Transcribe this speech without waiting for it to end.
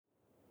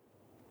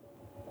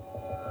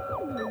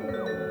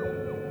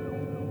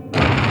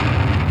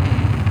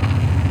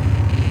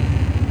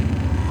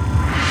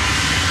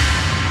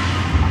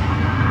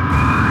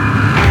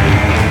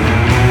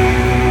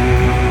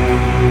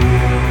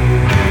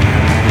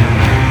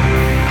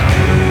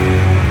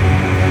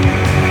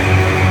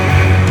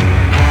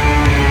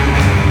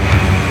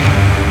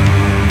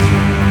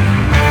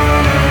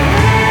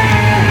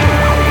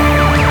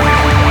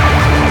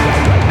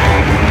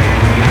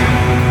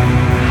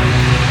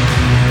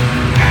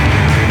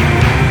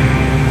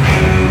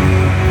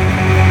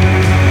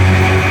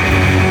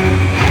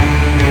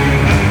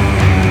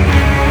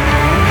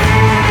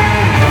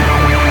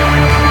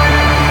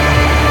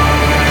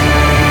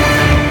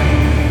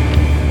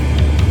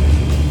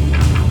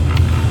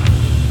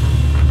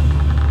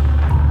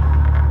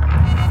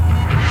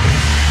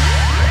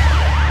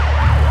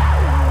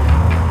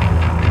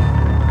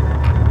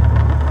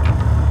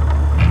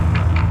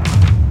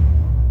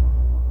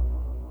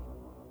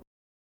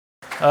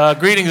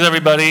Greetings,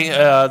 everybody.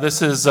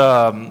 This is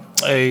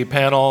a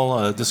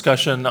panel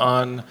discussion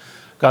on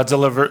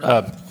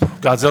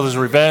Godzilla's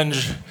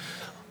Revenge,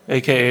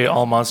 a.k.a.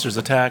 All Monsters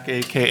Attack,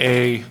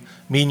 a.k.a.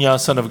 Minya,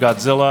 Son of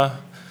Godzilla.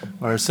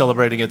 We're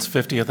celebrating its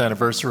 50th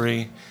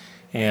anniversary,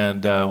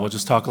 and we'll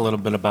just talk a little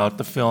bit about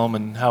the film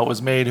and how it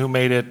was made, who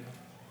made it,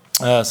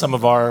 some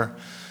of our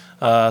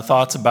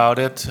thoughts about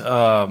it.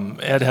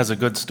 Ed has a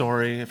good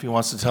story, if he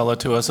wants to tell it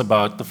to us,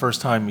 about the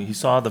first time he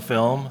saw the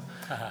film.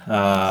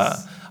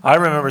 I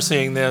remember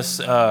seeing this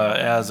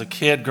as a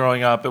kid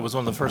growing up. It was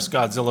one of the first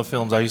Godzilla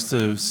films I used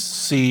to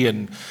see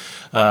in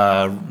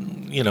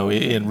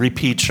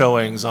repeat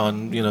showings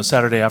on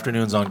Saturday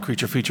afternoons on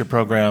creature feature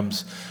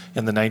programs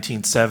in the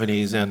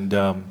 1970s, and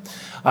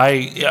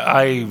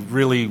I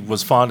really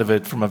was fond of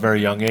it from a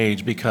very young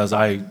age because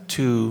I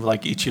too,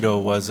 like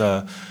Ichiro, was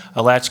a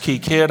latchkey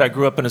kid. I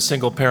grew up in a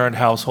single-parent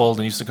household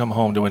and used to come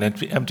home to an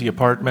empty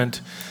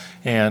apartment,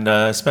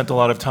 and spent a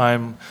lot of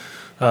time.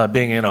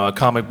 Being a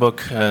comic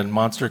book and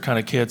monster kind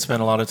of kid,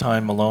 spent a lot of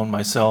time alone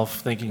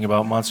myself, thinking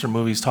about monster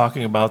movies,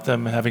 talking about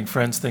them, having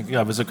friends think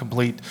I was a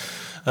complete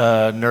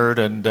nerd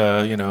and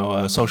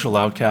a social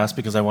outcast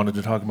because I wanted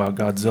to talk about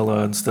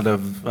Godzilla instead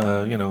of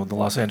the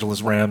Los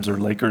Angeles Rams or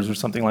Lakers or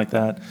something like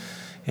that.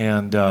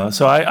 And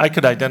so I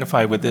could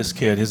identify with this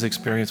kid. His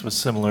experience was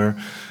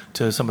similar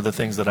to some of the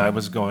things that I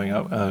was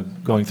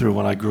going through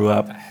when I grew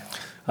up.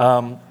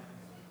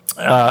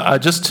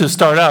 Just to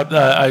start out,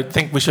 I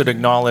think we should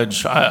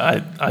acknowledge,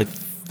 I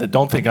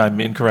don't think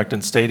I'm incorrect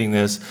in stating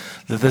this,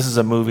 that this is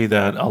a movie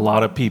that a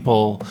lot of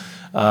people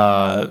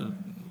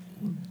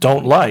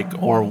don't like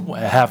or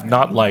have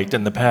not liked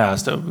in the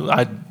past.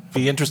 I'd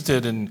be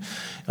interested in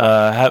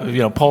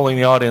polling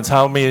the audience.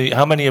 How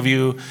many of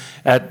you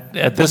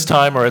at this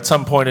time or at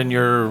some point in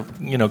your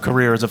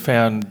career as a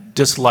fan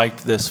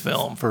disliked this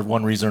film for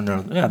one reason or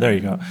another? Yeah, there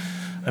you go.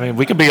 I mean,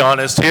 we can be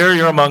honest here.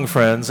 You're among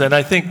friends, and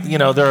I think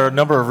there are a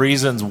number of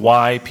reasons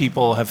why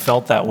people have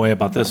felt that way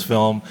about this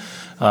film.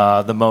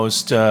 The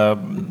most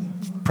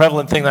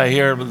prevalent thing that I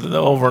hear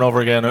over and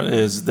over again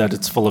is that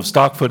it's full of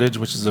stock footage,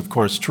 which is of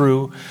course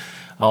true.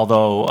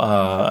 Although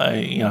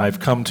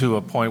I've come to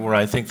a point where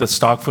I think the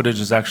stock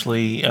footage is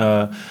actually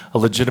a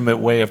legitimate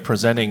way of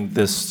presenting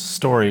this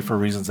story for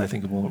reasons I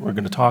think we're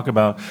going to talk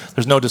about.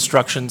 There's no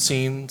destruction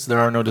scenes. There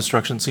are no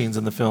destruction scenes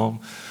in the film.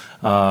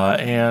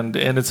 And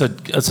it's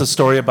a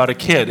story about a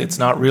kid. It's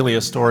not really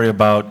a story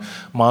about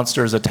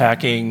monsters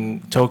attacking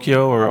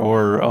Tokyo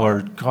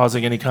or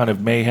causing any kind of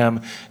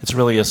mayhem. It's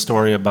really a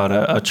story about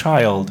a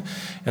child,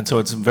 and so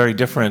it's very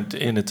different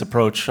in its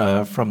approach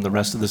from the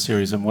rest of the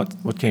series and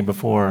what came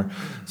before.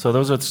 So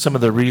those are some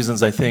of the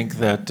reasons I think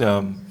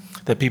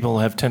that people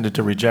have tended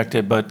to reject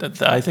it.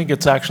 But I think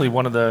it's actually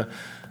one of the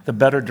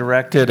better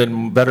directed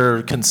and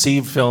better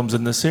conceived films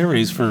in the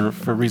series for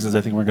reasons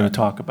I think we're going to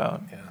talk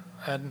about. Yeah.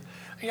 And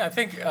I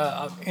think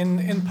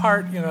in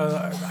part,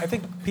 I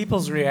think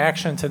people's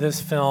reaction to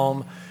this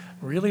film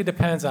really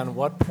depends on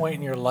what point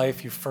in your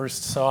life you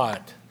first saw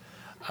it.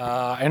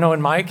 I know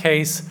in my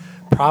case,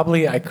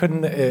 probably it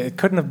couldn't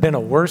have been a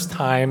worse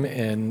time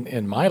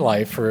in my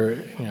life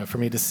for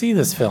me to see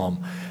this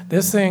film.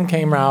 This thing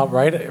came out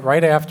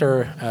right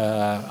after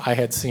I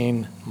had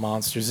seen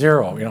Monster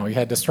Zero. We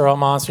had Destroy All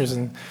Monsters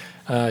and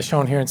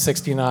shown here in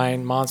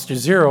 '69. Monster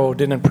Zero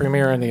didn't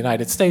premiere in the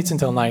United States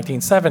until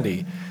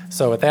 1970.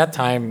 So at that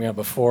time,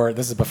 before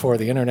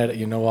the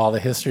internet, all the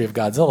history of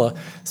Godzilla.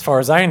 As far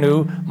as I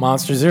knew,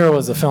 Monster Zero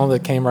was a film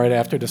that came right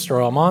after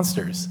Destroy All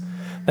Monsters.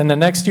 Then the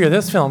next year,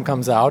 this film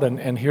comes out,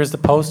 and here's the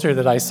poster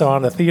that I saw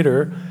in the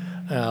theater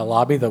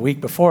lobby the week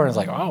before, and it's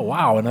like, oh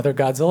wow, another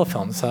Godzilla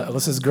film. So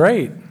this is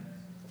great.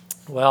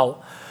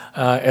 Well,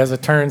 as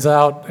it turns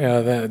out,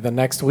 the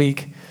next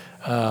week,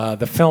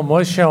 the film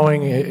was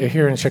showing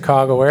here in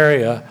Chicago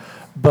area,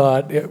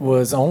 but it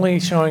was only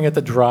showing at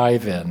the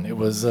drive-in. It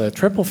was a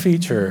triple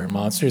feature: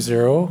 Monster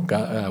Zero,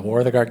 War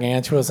of the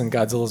Gargantuas, and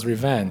Godzilla's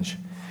Revenge.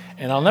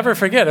 And I'll never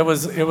forget. It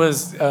was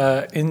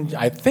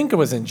I think it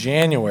was in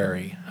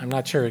January. I'm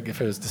not sure if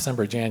it was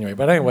December or January,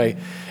 but anyway,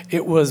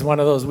 it was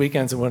one of those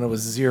weekends when it was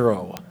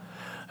zero.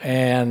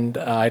 And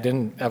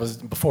that was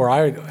before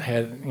I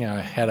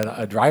had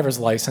a driver's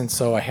license,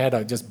 so I had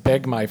to just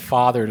beg my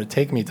father to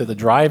take me to the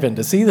drive-in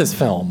to see this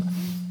film.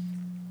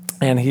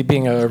 And he,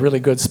 being a really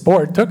good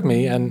sport, took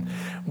me, and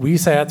we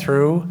sat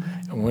through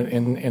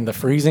in the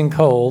freezing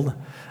cold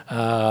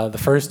the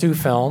first two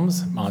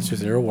films, Monster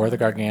Zero, War of the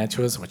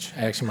Gargantuas, which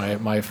actually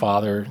my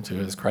father, to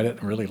his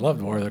credit, really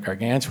loved War of the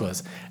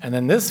Gargantuas. And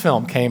then this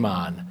film came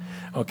on.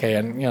 Okay,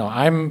 and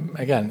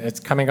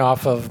it's coming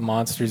off of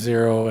Monster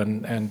Zero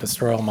and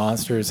Destroy All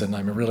Monsters, and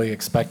I'm really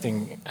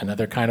expecting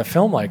another kind of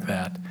film like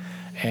that.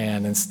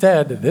 And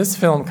instead, this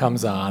film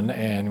comes on,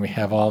 and we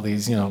have all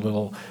these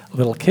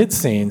little kid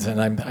scenes,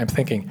 and I'm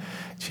thinking,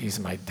 geez,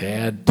 my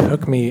dad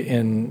took me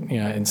in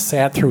and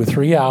sat through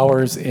 3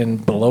 hours in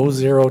below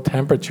zero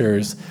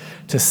temperatures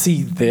to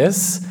see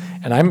this.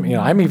 And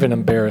I'm even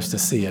embarrassed to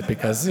see it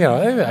because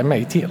I'm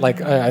 18,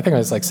 I think I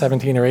was like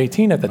 17 or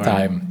 18 at the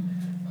time.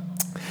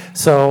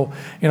 So,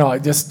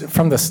 just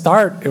from the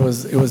start, it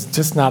was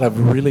just not a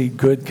really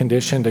good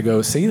condition to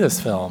go see this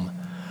film.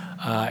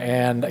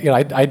 And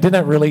I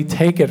didn't really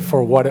take it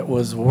for what it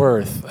was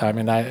worth. I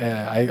mean,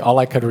 all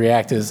I could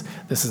react is,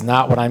 this is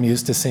not what I'm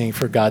used to seeing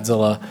for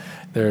Godzilla.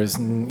 There's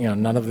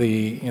none of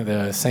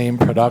the same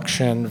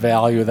production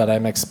value that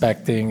I'm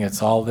expecting.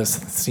 It's all this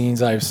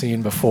scenes I've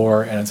seen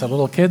before, and it's a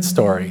little kid's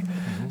story.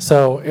 Mm-hmm.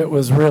 So it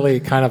was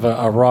really kind of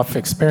a rough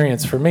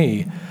experience for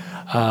me.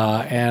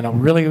 And I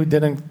really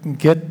didn't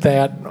get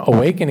that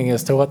awakening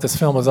as to what this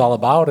film was all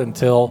about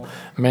until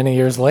many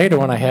years later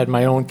when I had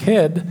my own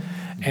kid.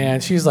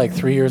 And she's like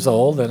 3 years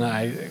old, and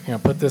I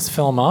put this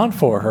film on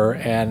for her,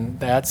 and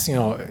that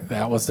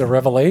was the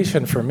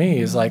revelation for me.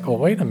 Is like, well,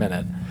 wait a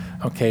minute.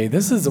 Okay,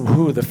 this is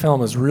who the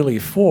film is really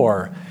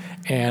for.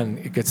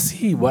 And you could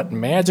see what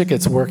magic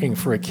it's working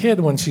for a kid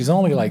when she's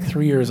only like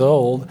 3 years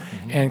old,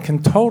 and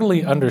can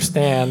totally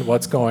understand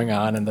what's going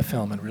on in the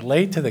film and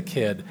relate to the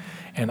kid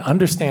and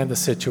understand the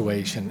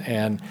situation.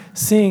 And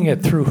seeing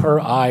it through her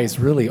eyes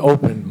really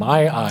opened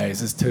my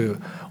eyes as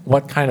to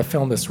what kind of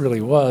film this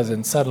really was.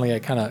 And suddenly I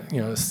kind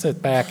of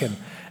sit back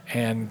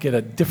and get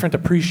a different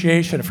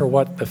appreciation for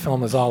what the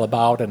film is all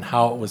about and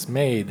how it was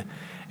made.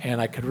 And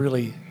I could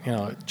really,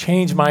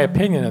 change my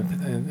opinion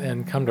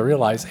and come to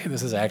realize, hey,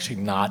 this is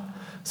actually not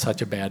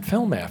such a bad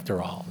film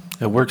after all.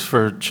 It works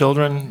for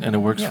children, and it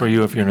works for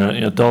you if you're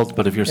an adult.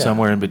 But if you're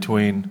somewhere in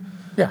between,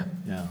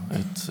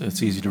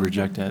 it's easy to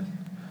reject it.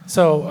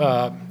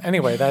 So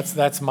anyway,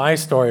 that's my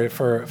story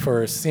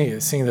for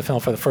seeing the film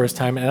for the first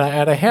time, and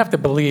I have to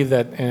believe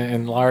that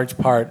in large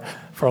part,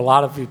 for a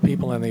lot of you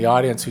people in the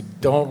audience who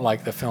don't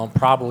like the film,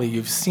 probably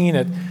you've seen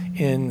it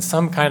in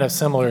some kind of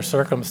similar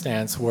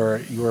circumstance where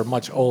you were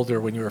much older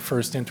when you were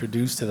first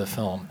introduced to the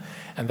film,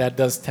 and that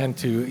does tend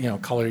to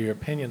color your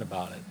opinion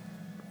about it.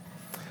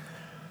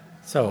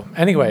 So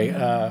anyway,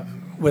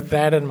 with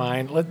that in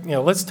mind,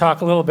 let's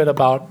talk a little bit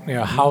about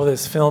how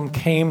this film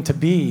came to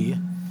be.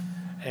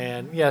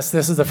 And yes,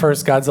 this is the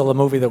first Godzilla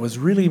movie that was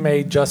really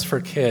made just for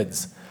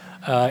kids.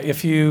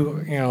 If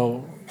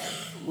you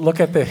look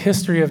at the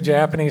history of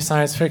Japanese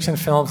science fiction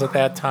films at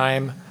that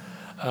time,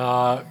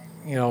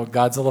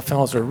 Godzilla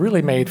films were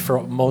really made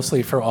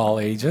mostly for all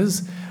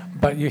ages.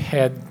 But you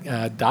had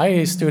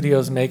Daiei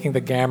Studios making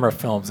the Gamera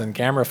films, and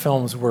Gamera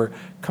films were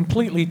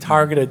completely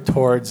targeted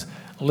towards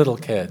little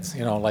kids,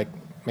 like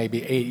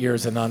maybe 8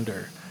 years and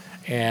under.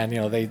 And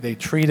they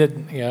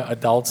treated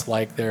adults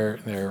like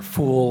they're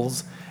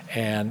fools.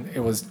 And it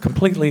was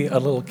completely a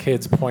little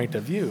kid's point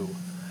of view.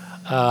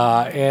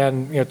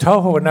 And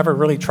Toho would never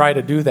really try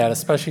to do that,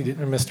 especially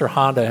Mr.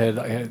 Honda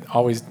had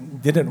always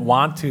didn't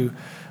want to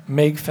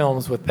make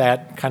films with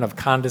that kind of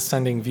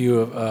condescending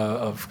view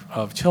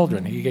of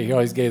children. He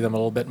always gave them a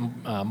little bit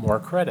more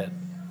credit.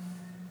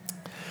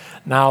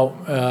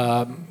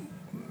 Now,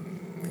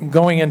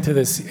 going into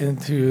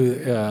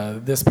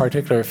this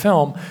particular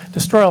film,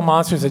 Destroy All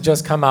Monsters had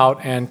just come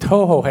out, and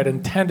Toho had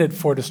intended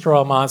for Destroy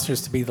All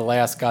Monsters to be the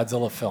last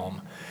Godzilla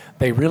film.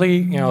 They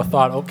really,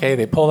 thought, okay,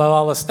 they pulled out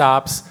all the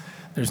stops.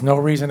 There's no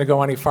reason to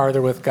go any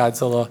farther with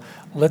Godzilla.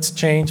 Let's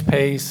change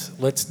pace.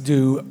 Let's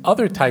do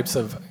other types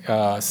of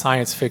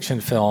science fiction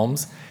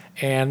films.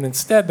 And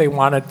instead, they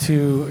wanted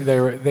to.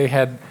 They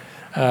had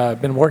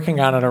been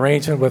working on an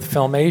arrangement with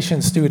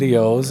Filmation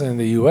Studios in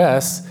the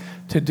U.S.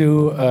 to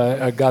do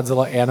a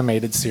Godzilla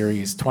animated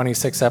series,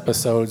 26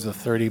 episodes of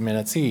 30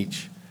 minutes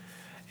each.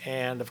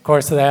 And of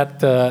course,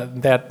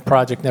 that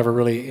project never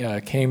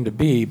really came to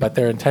be, but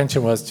their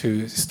intention was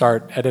to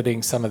start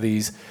editing some of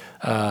these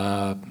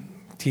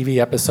TV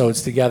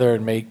episodes together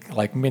and make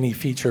like mini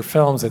feature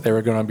films that they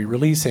were going to be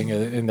releasing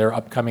in their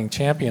upcoming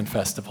Champion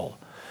Festival.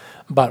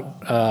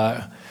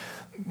 But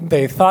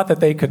they thought that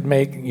they could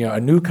make a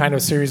new kind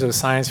of series of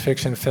science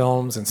fiction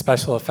films and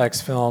special effects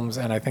films,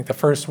 and I think the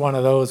first one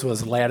of those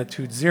was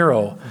Latitude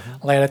Zero.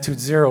 Mm-hmm. Latitude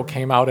Zero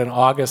came out in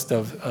August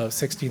of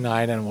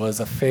 '69 and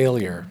was a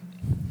failure.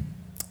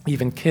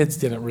 Even kids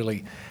didn't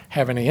really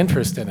have any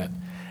interest in it.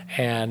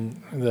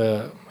 And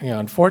the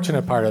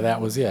unfortunate part of that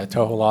was,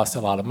 Toho lost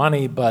a lot of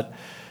money, but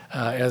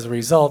as a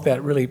result,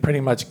 that really pretty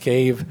much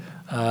gave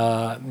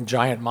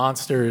Giant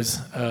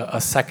Monsters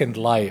a second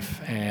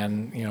life.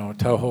 And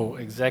Toho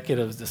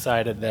executives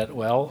decided that,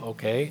 well,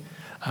 okay,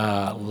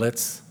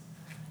 let's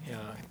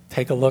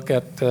take a look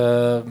at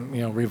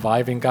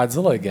reviving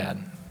Godzilla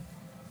again.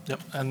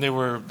 Yep, and they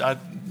were.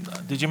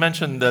 Did you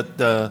mention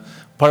that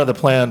part of the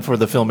plan for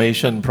the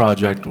Filmation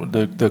project,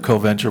 the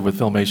co-venture with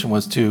Filmation,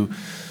 was to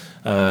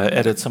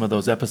edit some of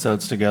those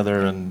episodes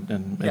together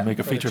and make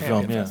a feature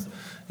film?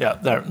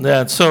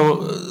 Yeah.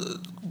 So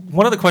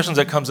one of the questions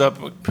that comes up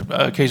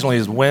occasionally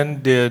is,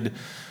 when did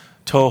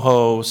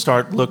Toho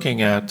start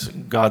looking at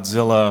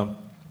Godzilla,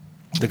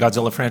 the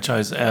Godzilla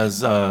franchise,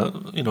 as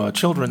a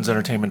children's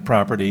entertainment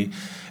property?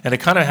 And it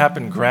kind of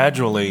happened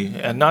gradually,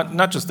 and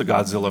not just the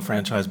Godzilla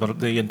franchise, but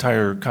the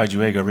entire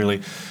Kaiju-Eiga,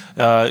 really.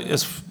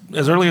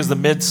 As early as the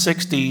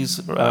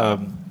mid-'60s,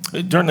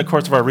 during the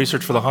course of our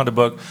research for the Honda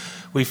book,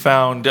 we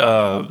found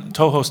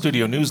Toho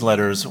Studio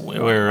newsletters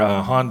where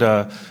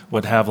Honda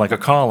would have like a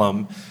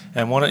column,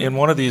 And in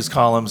one of these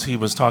columns, he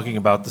was talking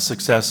about the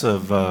success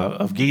of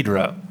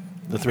Ghidorah,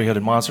 the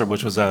three-headed monster,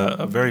 which was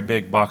a very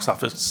big box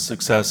office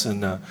success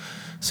in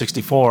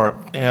 '64.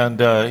 And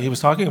he was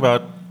talking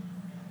about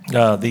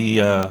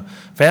the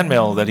fan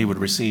mail that he would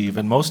receive,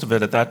 and most of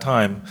it at that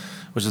time,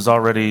 which is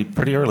already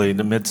pretty early, in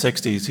the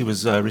mid-'60s, he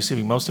was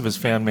receiving most of his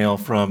fan mail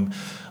from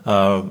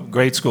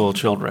grade school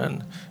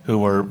children who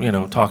were,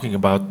 talking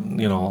about,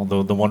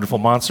 the wonderful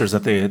monsters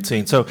that they had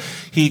seen. So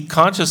he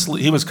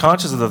was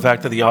conscious of the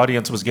fact that the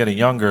audience was getting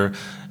younger,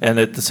 and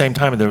at the same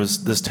time there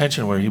was this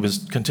tension where he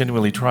was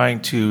continually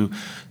trying to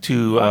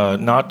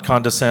not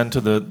condescend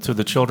to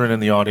the children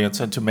in the audience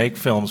and to make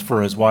films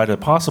for as wide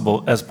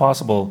as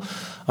possible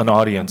an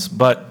audience.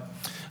 But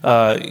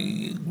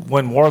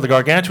when War of the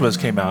Gargantuas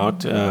came out,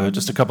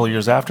 just a couple of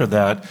years after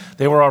that,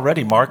 they were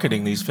already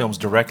marketing these films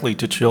directly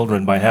to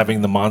children by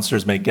having the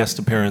monsters make guest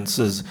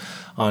appearances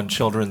on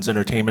children's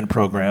entertainment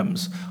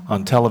programs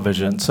on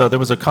television. So there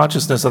was a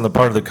consciousness on the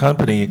part of the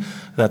company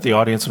that the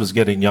audience was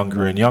getting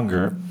younger and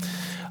younger.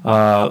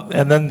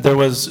 And then there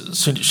was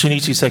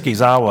Shinichi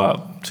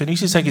Sekizawa.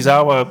 Shinichi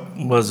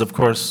Sekizawa was, of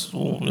course,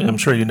 I'm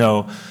sure you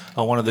know,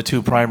 one of the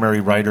two primary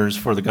writers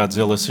for the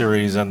Godzilla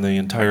series and the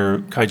entire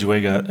Kaiju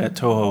Eiga at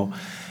Toho.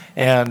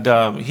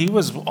 And he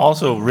was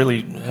also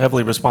really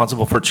heavily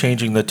responsible for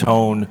changing the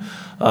tone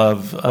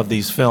of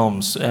these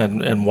films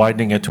and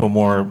widening it to a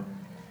more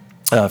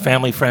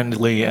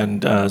family-friendly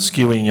and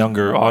skewing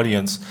younger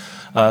audience.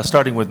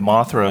 Starting with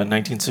Mothra in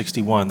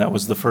 1961. That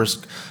was the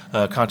first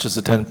conscious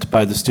attempt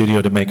by the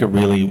studio to make a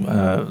really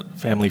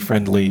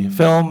family-friendly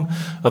film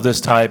of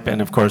this type,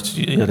 and of course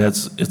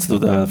it's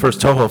the first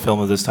Toho film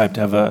of this type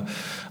to have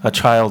a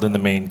child in the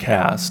main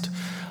cast.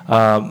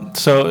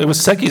 So it was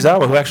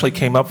Sekizawa who actually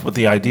came up with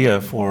the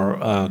idea for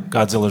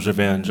Godzilla's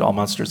Revenge, All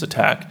Monsters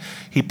Attack.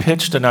 He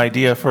pitched an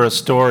idea for a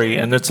story,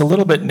 and it's a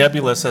little bit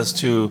nebulous as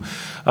to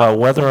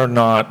whether or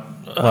not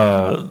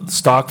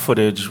stock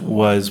footage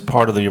was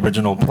part of the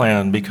original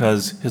plan,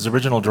 because his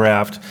original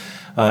draft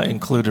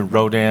included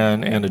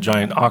Rodan and a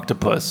giant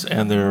octopus,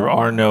 and there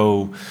are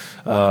no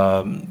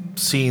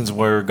scenes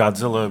where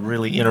Godzilla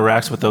really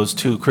interacts with those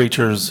two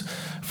creatures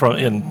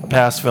in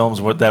past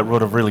films that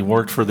would have really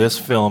worked for this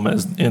film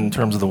in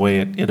terms of the way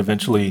it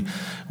eventually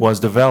was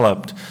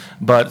developed.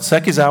 But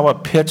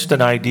Sekizawa pitched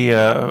an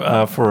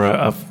idea for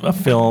a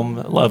film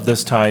of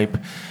this type.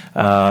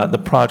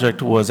 The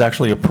project was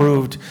actually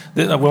approved.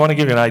 We want to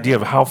give you an idea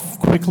of how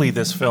quickly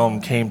this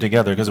film came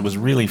together, because it was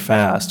really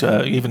fast,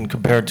 even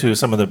compared to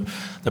some of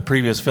the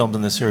previous films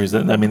in the series.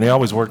 I mean, they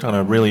always worked on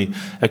a really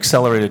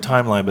accelerated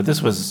timeline, but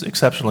this was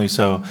exceptionally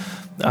so.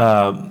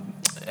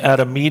 At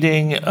a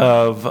meeting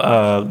of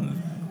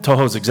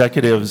Toho's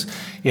executives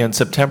in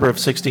September of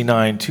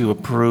 '69 to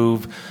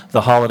approve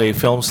the holiday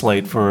film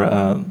slate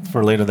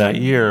for later that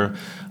year,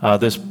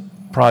 this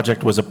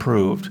project was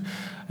approved.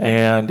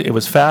 And it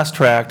was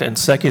fast-tracked, and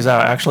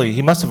Sekizawa actually,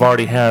 he must have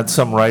already had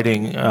some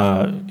writing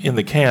in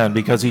the can,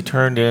 because he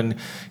turned in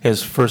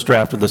his first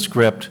draft of the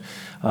script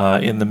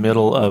in the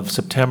middle of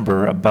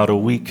September, about a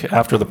week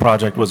after the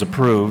project was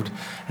approved.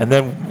 And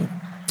then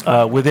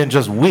within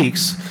just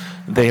weeks,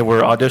 they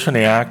were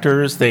auditioning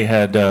actors, they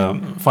had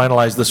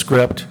finalized the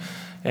script,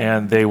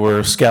 and they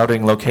were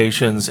scouting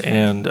locations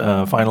and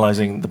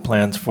finalizing the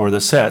plans for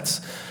the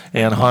sets.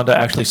 And Honda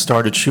actually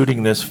started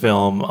shooting this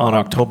film on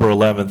October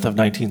 11th of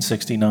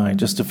 1969,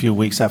 just a few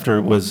weeks after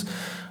it was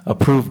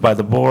approved by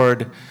the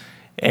board.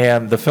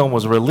 And the film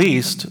was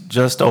released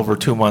just over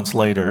 2 months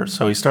later.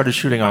 So he started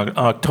shooting on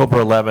October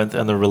 11th,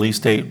 and the release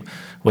date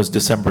was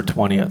December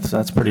 20th. So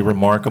that's pretty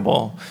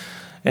remarkable.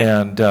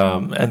 And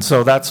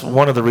so that's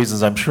one of the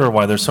reasons, I'm sure,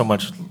 why there's so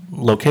much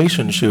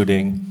location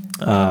shooting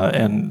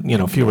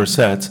and fewer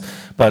sets.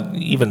 But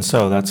even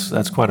so,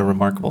 that's quite a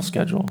remarkable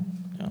schedule.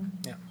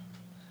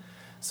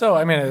 So,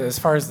 I mean, as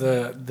far as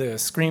the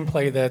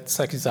screenplay that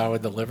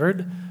Sekizawa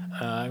delivered,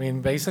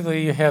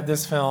 basically you have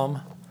this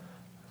film,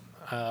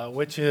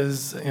 which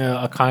is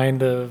a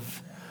kind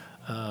of,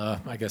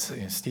 I guess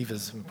Steve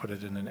has put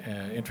it in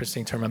an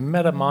interesting term, a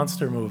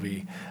meta-monster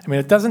movie. I mean,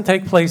 it doesn't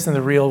take place in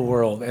the real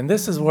world, and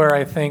this is where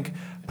I think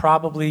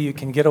probably you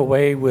can get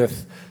away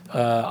with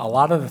a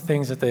lot of the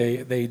things that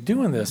they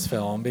do in this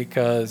film,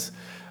 because,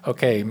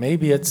 okay,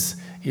 maybe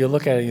you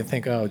look at it and you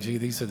think, oh, gee,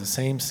 these are the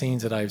same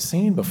scenes that I've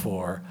seen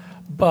before.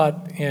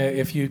 But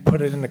if you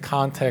put it in the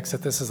context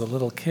that this is a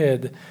little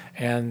kid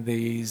and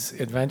these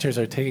adventures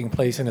are taking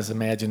place in his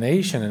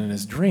imagination and in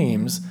his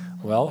dreams,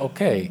 well,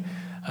 okay.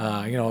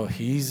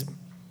 He's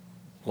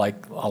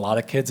like a lot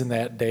of kids in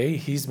that day,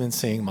 he's been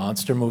seeing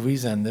monster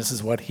movies, and this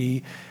is what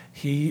he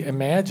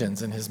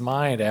imagines in his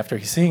mind after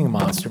he's seeing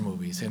monster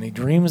movies and he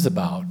dreams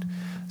about.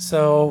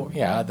 So,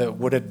 yeah,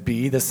 would it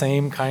be the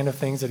same kind of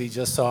things that he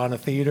just saw in a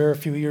theater a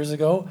few years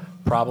ago?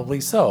 Probably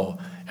so.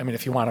 I mean,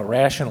 if you want to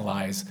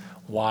rationalize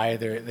why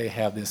they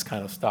have this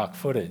kind of stock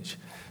footage.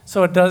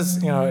 So it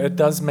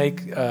does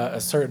make a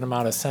certain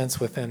amount of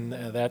sense within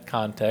that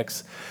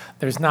context.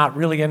 There's not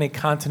really any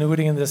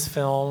continuity in this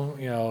film.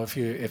 If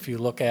you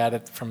look at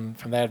it from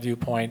that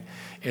viewpoint,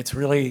 it's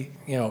really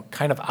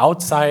kind of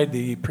outside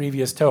the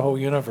previous Toho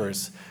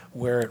universe,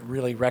 where it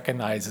really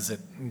recognizes that,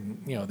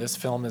 this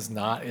film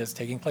is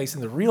taking place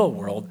in the real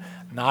world,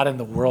 not in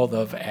the world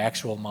of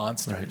actual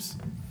monsters.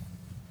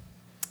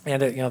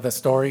 Right. And the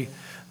story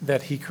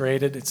that he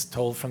created, it's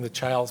told from the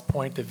child's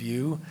point of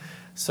view.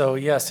 So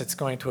yes, it's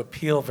going to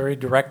appeal very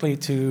directly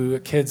to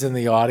kids in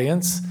the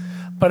audience,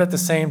 but at the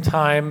same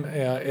time,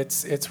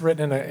 it's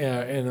written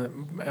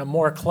in a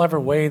more clever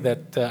way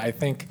that I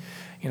think,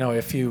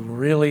 if you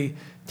really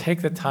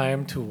take the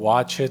time to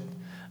watch it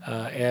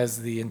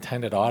as the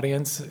intended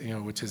audience,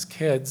 which is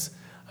kids,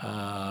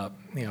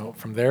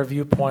 from their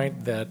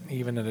viewpoint, that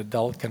even an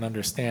adult can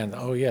understand.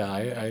 Oh yeah,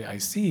 I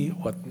see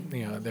what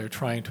they're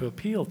trying to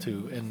appeal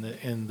to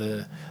in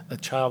the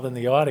child in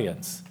the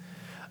audience.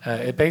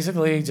 It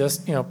basically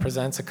just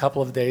presents a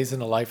couple of days in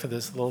the life of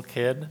this little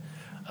kid.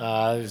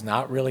 There's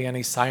not really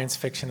any science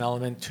fiction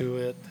element to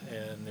it,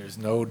 and there's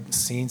no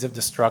scenes of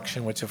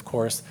destruction, which of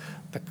course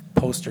the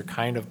poster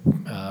kind of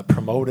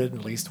promoted.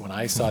 At least when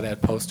I saw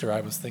that poster,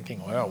 I was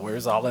thinking, well,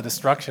 where's all the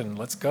destruction?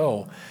 Let's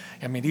go.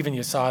 I mean, even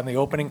you saw in the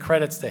opening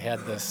credits, they had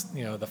this,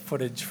 the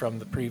footage from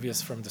the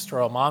previous, from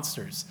Destroy All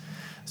Monsters.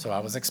 So I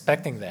was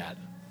expecting that.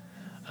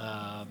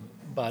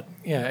 But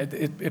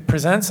it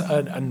presents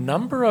a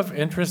number of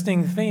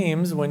interesting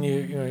themes when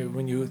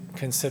you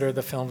consider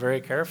the film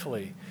very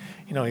carefully.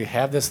 You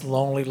have this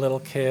lonely little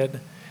kid.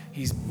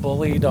 He's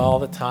bullied all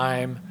the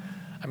time.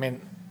 I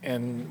mean,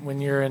 and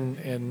when you're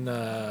in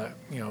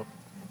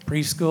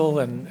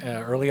preschool and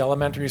early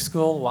elementary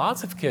school,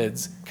 lots of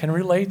kids can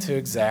relate to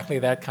exactly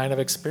that kind of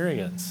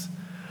experience.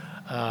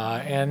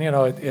 And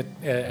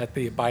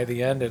by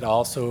the end, it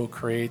also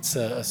creates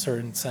a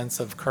certain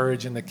sense of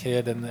courage in the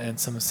kid and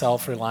some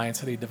self-reliance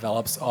that he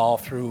develops all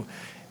through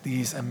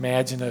these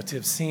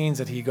imaginative scenes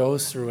that he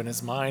goes through in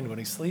his mind when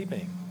he's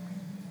sleeping.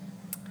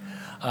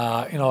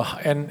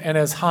 And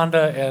as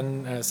Honda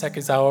and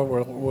Sekizawa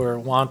were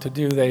wont to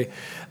do,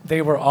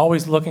 they were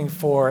always looking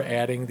for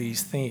adding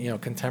these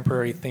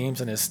contemporary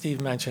themes. And as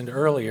Steve mentioned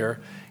earlier,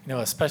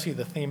 especially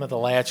the theme of the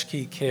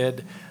latchkey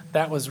kid,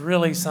 that was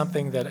really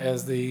something that,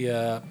 as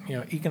the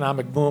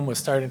economic boom was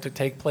starting to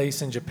take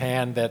place in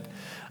Japan, that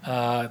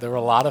there were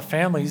a lot of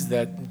families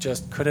that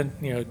just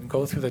couldn't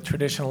go through the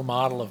traditional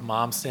model of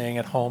mom staying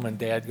at home and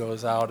dad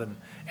goes out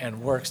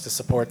and works to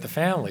support the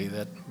family.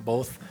 That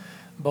both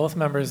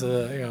members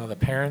of the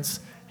parents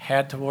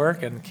had to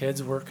work, and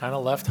kids were kind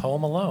of left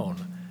home alone.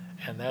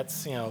 And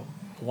that's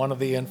one of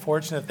the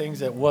unfortunate things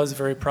that was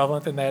very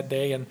prevalent in that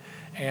day,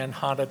 and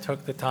Honda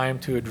took the time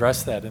to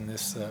address that in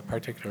this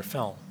particular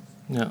film.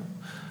 Yeah.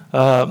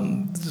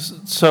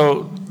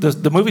 So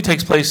the movie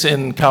takes place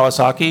in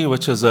Kawasaki,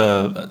 which is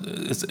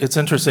it's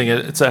interesting.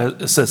 It's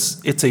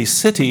a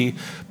city,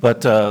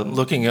 but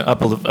looking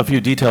up a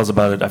few details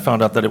about it, I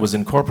found out that it was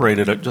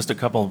incorporated just a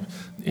couple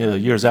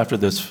years after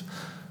this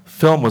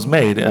film was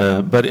made.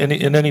 But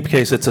in any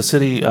case, it's a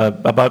city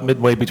about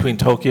midway between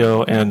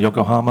Tokyo and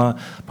Yokohama,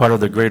 part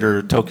of the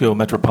greater Tokyo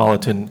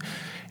metropolitan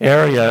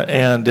area,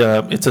 and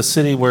it's a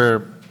city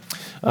where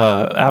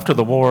after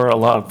the war, a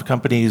lot of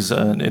companies,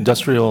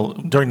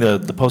 during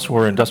the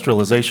post-war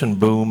industrialization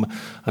boom,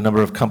 a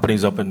number of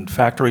companies opened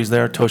factories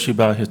there,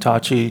 Toshiba,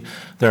 Hitachi.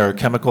 There are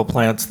chemical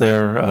plants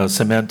there,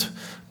 cement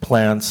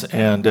plants,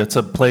 and it's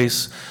a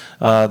place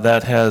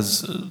that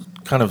has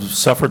kind of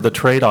suffered the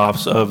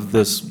trade-offs of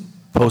this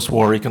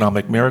post-war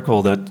economic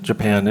miracle that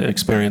Japan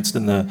experienced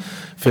in the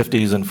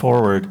 50s and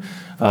forward.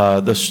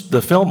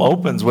 The film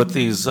opens with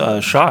these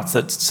shots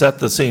that set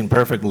the scene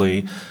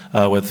perfectly,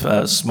 with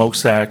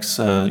smokestacks,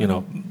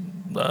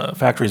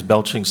 factories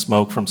belching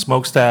smoke from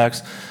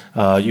smokestacks.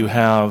 You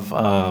have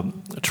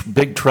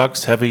big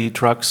trucks, heavy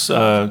trucks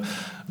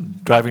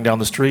driving down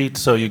the street,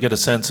 so you get a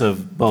sense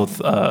of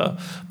both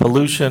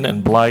pollution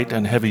and blight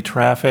and heavy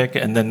traffic,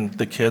 and then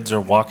the kids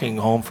are walking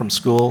home from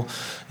school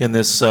in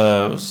this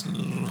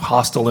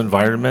hostile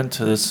environment,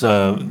 this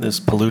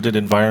polluted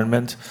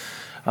environment.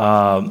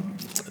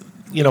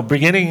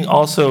 Beginning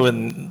also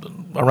in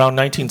around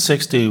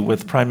 1960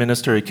 with Prime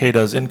Minister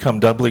Ikeda's income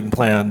doubling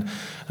plan,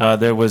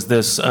 there was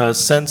this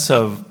sense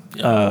of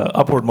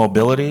upward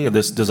mobility,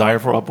 this desire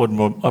for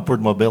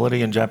upward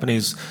mobility in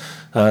Japanese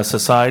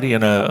society,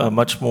 and a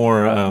much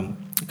more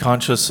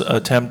conscious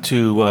attempt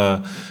to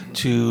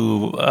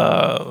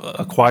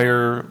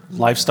acquire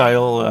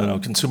lifestyle,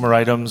 consumer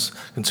items,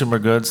 consumer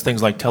goods,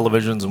 things like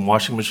televisions and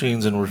washing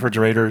machines and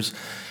refrigerators.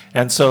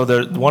 And so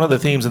one of the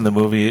themes in the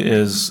movie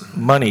is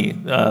money.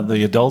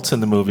 The adults in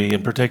the movie,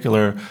 in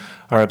particular,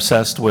 are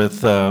obsessed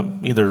with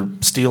either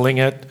stealing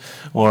it,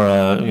 or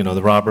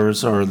the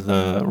robbers, or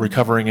the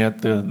recovering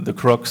it, the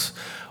crooks,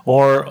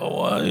 or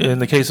in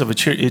the case of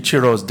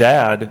Ichiro's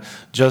dad,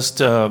 just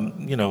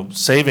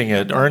saving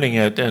it, earning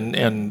it,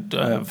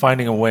 and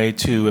finding a way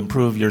to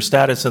improve your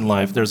status in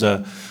life. There's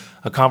a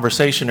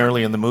conversation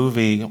early in the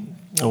movie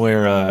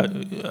where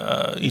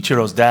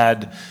Ichiro's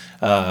dad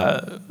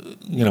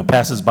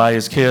passes by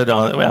his kid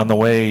on the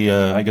way.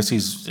 I guess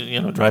he's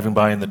driving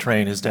by in the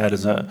train. His dad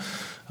is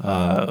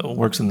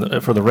works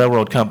for the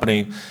railroad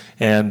company,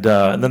 and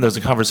then there's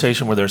a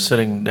conversation where they're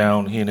sitting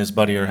down. He and his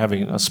buddy are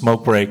having a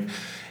smoke break,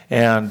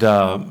 and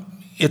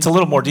it's a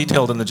little more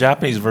detailed in the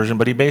Japanese version,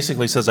 but he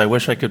basically says, "I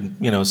wish I could,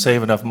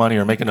 save enough money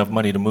or make enough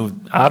money to move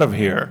out of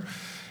here."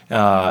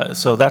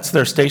 So that's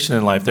their station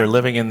in life. They're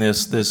living in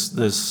this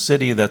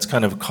city that's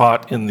kind of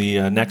caught in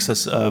the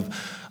nexus of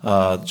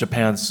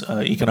Japan's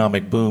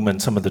economic boom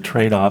and some of the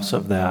trade-offs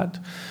of that.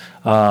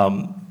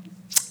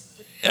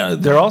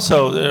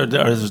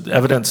 There's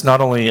evidence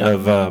not only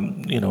of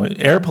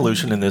air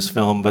pollution in this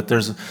film, but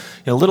there's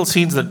little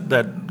scenes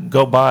that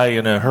go by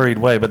in a hurried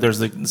way. But there's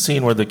the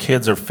scene where the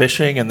kids are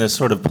fishing in this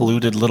sort of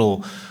polluted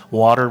little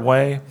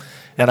waterway,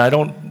 and I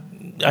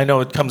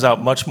know it comes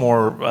out much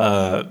more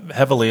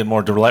heavily and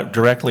more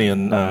directly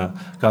in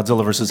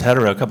Godzilla vs.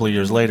 Hedorah a couple of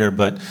years later.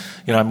 But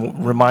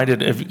I'm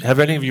reminded. Have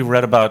any of you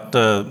read about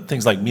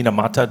things like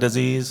Minamata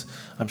disease?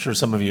 I'm sure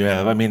some of you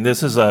have. I mean,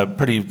 this is a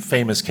pretty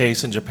famous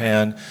case in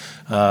Japan.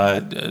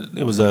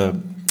 It was a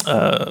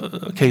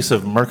case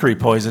of mercury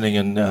poisoning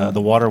in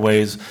the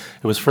waterways.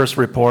 It was first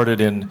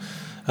reported in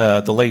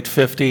the late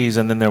 50s,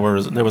 and then there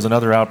was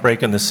another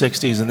outbreak in the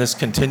 60s, and this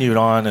continued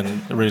on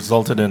and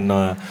resulted in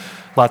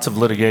lots of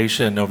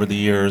litigation over the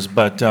years.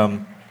 But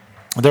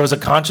there was a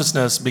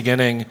consciousness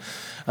beginning,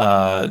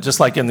 just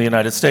like in the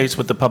United States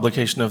with the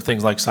publication of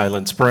things like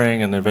Silent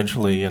Spring and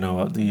eventually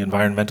the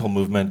environmental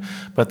movement.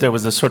 But there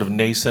was this sort of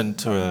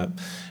nascent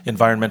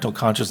environmental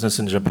consciousness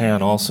in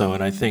Japan also,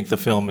 and I think the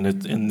film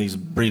in these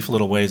brief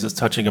little ways is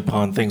touching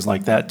upon things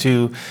like that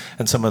too,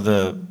 and some of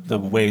the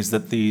ways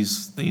that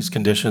these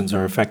conditions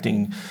are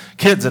affecting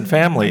kids and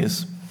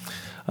families.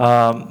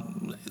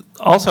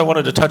 Also, I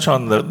wanted to touch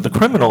on the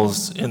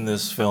criminals in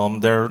this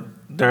film. They're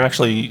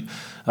actually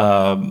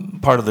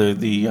part of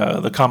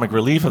the comic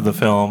relief of the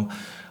film,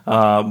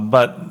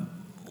 but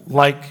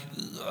like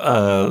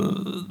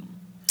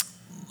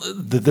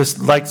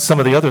like some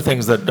of the other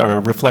things that are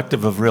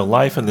reflective of real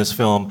life in this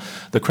film,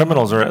 the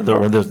criminals or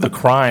the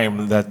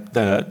crime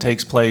that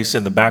takes place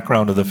in the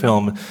background of the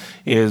film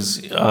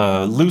is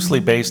loosely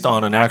based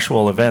on an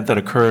actual event that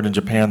occurred in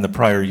Japan the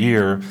prior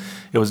year.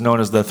 It was known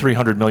as the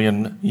 300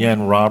 million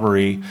yen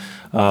robbery.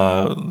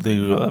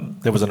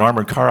 There was an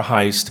armored car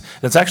heist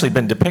that's actually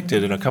been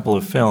depicted in a couple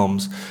of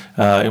films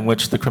in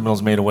which the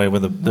criminals made away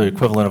with the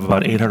equivalent of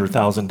about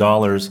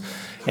 $800,000.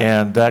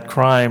 And that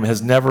crime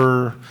has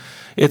never...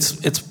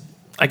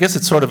 I guess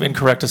it's sort of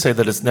incorrect to say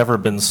that it's never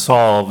been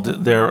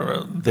solved.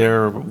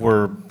 There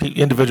were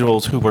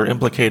individuals who were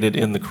implicated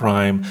in the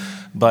crime,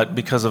 but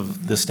because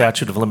of the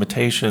statute of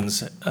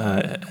limitations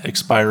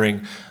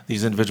expiring,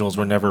 these individuals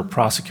were never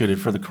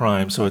prosecuted for the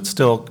crime. So it's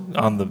still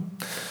on the,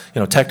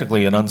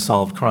 technically an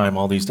unsolved crime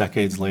all these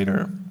decades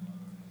later.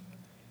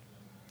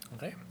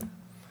 Okay.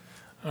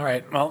 All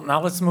right. Well, now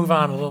let's move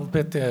on a little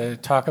bit to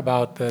talk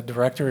about the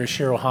director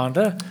Ishiro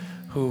Honda,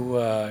 who,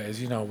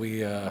 as you know,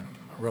 we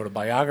wrote a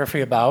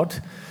biography about.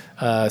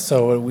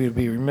 So we'd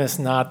be remiss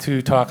not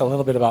to talk a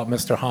little bit about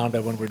Mr.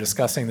 Honda when we're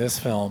discussing this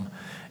film.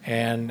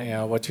 And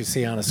what you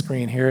see on the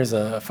screen here is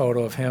a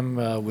photo of him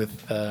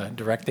with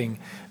directing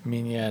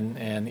Minya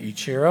and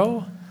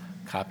Ichiro,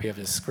 copy of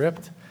his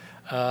script.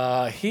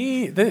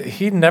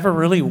 He never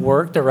really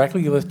worked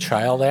directly with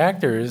child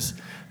actors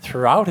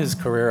throughout his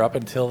career up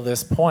until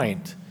this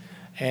point.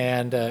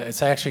 And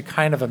it's actually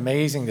kind of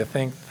amazing to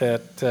think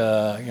that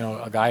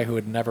a guy who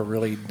had never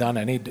really done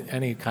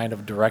any kind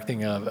of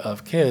directing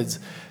of kids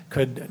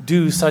could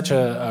do such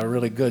a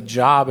really good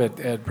job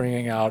at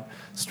bringing out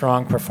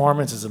strong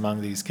performances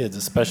among these kids,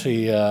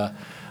 especially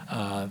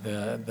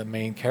the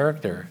main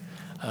character.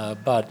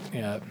 But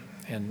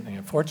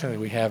fortunately,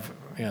 we have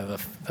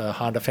the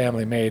Honda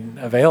family made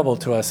available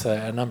to us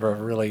a number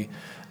of really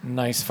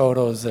nice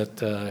photos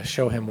that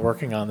show him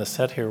working on the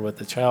set here with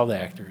the child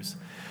actors.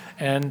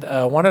 And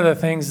one of the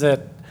things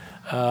that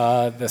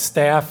the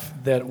staff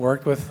that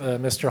worked with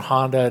Mr.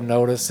 Honda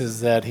noticed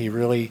is that he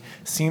really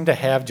seemed to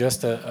have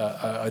just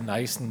a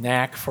nice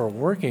knack for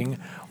working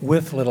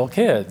with little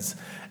kids.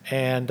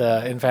 And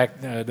in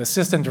fact, the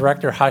assistant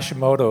director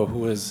Hashimoto, who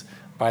was,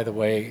 by the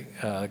way,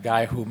 a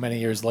guy who many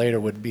years later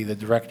would be the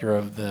director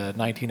of the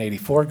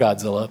 1984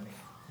 Godzilla,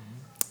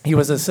 he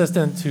was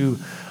assistant to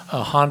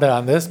Honda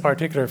on this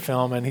particular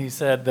film, and he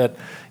said that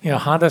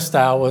Honda's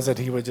style was that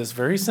he would just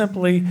very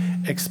simply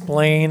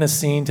explain a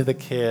scene to the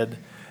kid,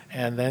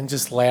 and then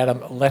just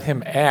let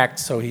him act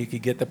so he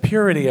could get the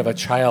purity of a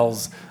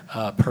child's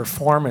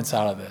performance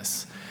out of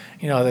this.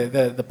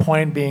 The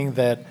point being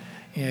that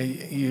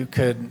you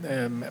could.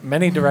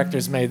 Many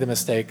directors made the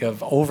mistake of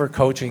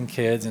overcoaching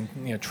kids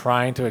and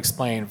trying to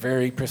explain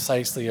very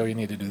precisely, oh, you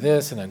need to do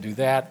this and then do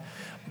that,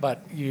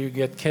 but you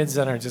get kids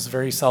that are just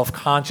very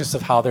self-conscious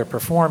of how they're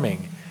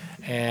performing.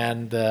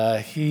 And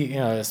he,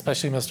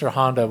 especially Mr.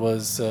 Honda,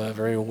 was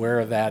very aware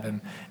of that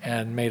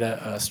and made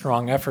a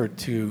strong effort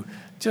to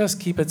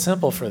just keep it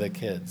simple for the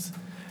kids.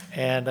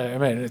 And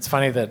it's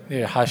funny that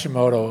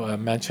Hashimoto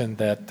mentioned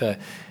that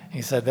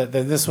he said that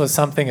this was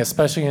something,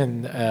 especially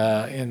in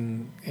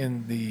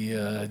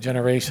the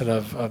generation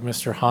of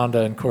Mr.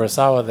 Honda and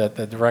Kurosawa, that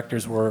the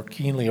directors were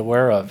keenly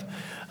aware of.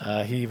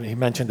 He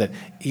mentioned that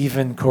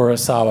even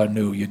Kurosawa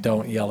knew you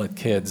don't yell at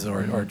kids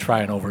or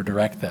try and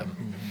over-direct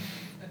them.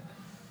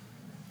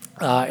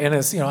 And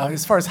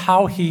as far as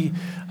how he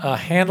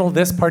handled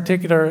this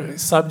particular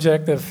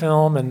subject of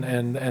film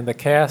and the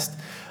cast,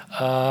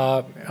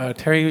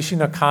 Teruyushi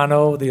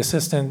Nakano, the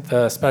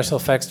assistant special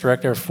effects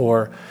director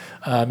for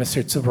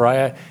Mr.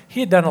 Tsuburaya,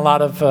 he had done a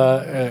lot of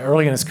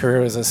early in his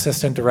career as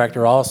assistant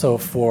director also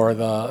for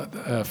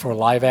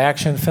live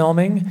action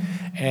filming,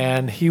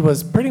 and he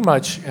was pretty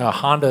much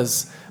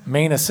Honda's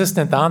main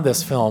assistant on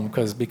this film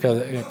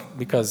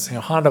because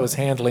Honda was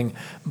handling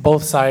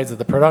both sides of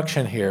the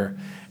production here.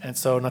 And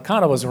so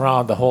Nakano was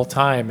around the whole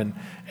time,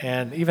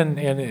 and even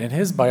in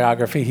his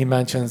biography, he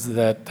mentions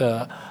that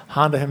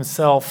Honda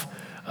himself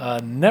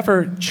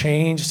never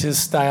changed his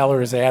style or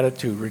his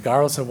attitude,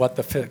 regardless of what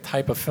the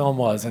type of film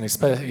was. And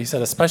he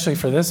said, especially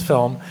for this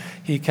film,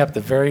 he kept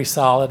a very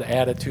solid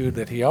attitude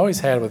that he always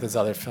had with his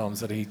other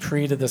films, that he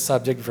treated the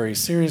subject very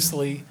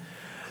seriously,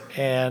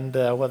 and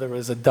whether it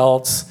was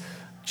adults,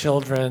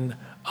 children,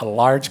 a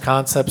large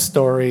concept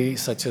story,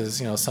 such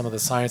as some of the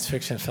science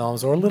fiction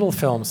films, or little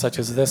films such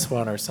as this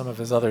one, or some of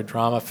his other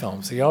drama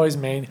films. He always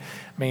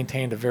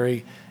maintained a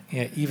very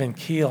even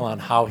keel on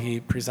how he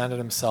presented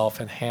himself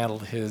and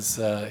handled his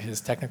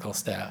technical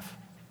staff.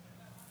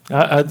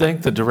 I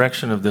think the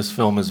direction of this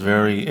film is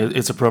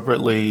it's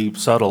appropriately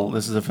subtle.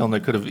 This is a film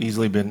that could have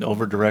easily been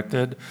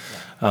over-directed,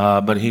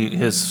 but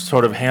his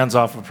sort of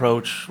hands-off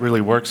approach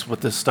really works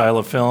with this style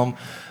of film.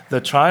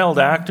 The child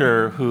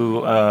actor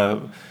who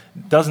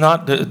does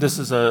not. This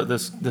is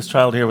this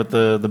child here with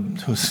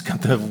who's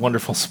got the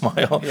wonderful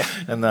smile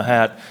and the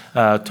hat.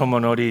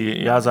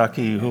 Tomonori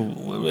Yazaki,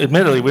 who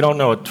admittedly we don't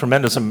know a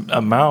tremendous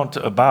amount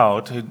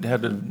about.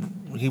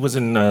 He was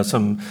in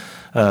some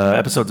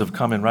episodes of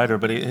Kamen Rider,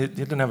 but he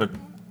didn't have a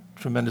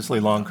tremendously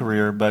long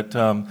career, but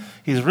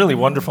he's really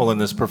wonderful in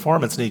this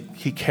performance, and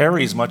he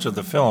carries much of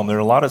the film. There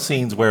are a lot of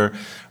scenes where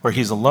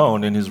he's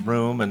alone in his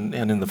room and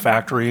in the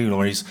factory,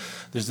 where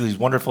there's these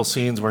wonderful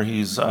scenes where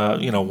he's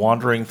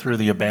wandering through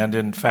the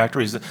abandoned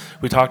factories.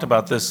 We talked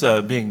about this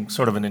being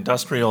sort of an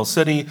industrial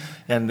city,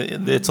 and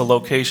it's a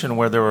location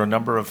where there were a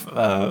number of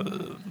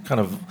kind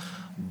of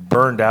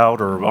burned out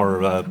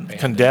or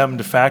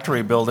condemned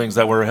factory buildings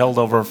that were held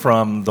over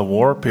from the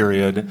war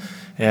period.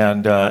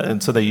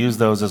 And so they use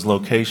those as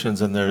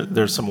locations, and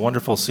there's some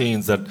wonderful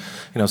scenes that,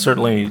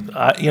 certainly,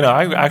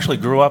 I actually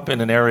grew up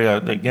in an area,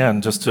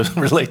 again, just to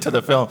relate to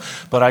the film,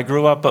 but I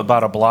grew up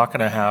about a block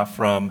and a half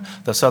from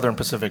the Southern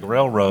Pacific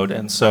Railroad,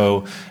 and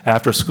so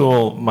after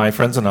school, my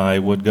friends and I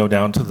would go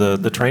down to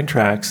the train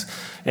tracks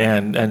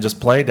and just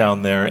play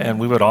down there, and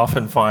we would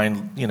often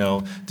find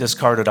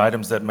discarded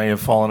items that may have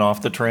fallen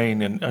off the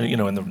train and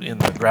in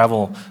the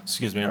gravel,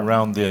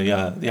 around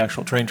the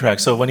actual train track.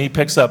 So when he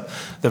picks up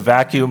the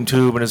vacuum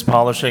tube and is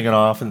polishing it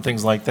off and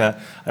things like that,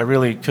 I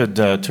really could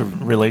to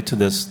relate to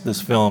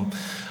this film.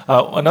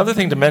 Another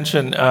thing to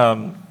mention,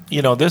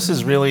 this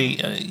is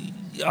really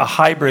a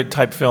hybrid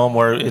type film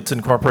where it's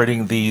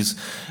incorporating these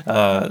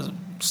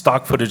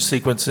stock footage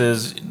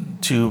sequences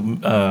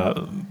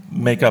to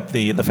make up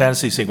the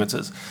fantasy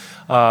sequences.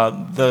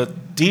 The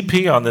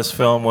DP on this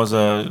film was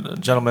a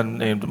gentleman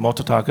named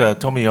Mototaka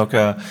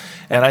Tomioka,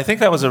 and I think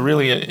that was a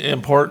really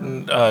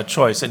important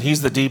choice. And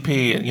he's the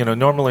DP.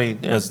 Normally,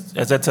 as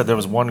Ed said, there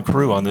was one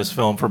crew on this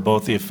film for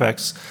both the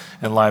effects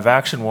and live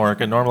action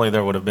work, and normally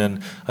there would have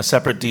been a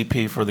separate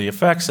DP for the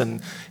effects.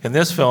 And in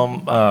this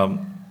film,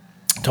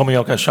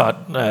 Tomioka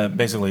shot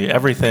basically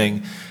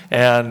everything,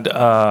 and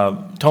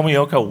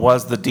Tomioka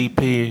was the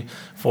DP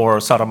for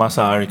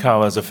Saramasa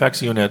Arikawa's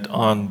effects unit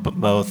on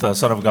both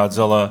Son of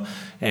Godzilla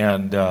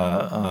and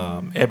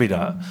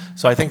Ebida.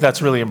 So I think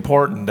that's really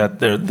important, that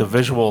the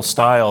visual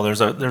style,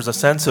 there's a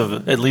sense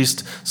of at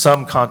least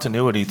some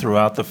continuity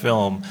throughout the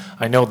film.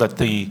 I know that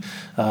the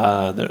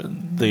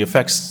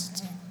effects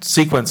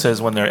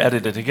sequences, when they're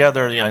edited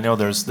together, I know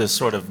there's this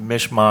sort of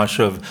mishmash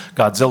of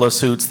Godzilla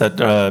suits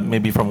that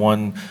maybe from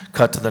one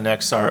cut to the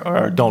next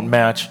don't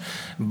match,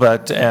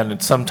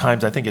 and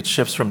sometimes I think it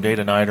shifts from day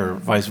to night or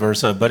vice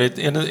versa. But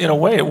in a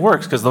way it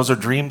works because those are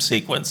dream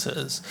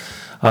sequences.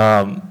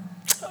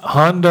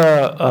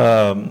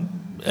 Honda,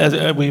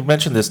 as we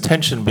mentioned, this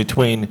tension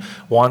between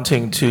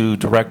wanting to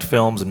direct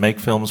films and make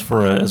films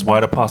for as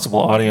wide a possible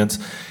audience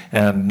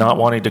and not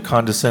wanting to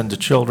condescend to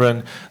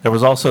children. There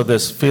was also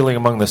this feeling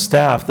among the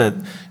staff that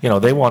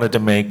they wanted to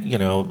make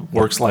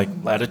works like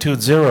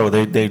Latitude Zero.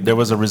 There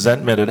was a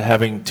resentment at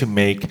having to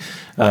make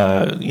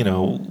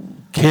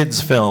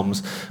kids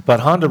films,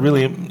 but Honda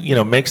really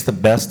makes the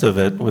best of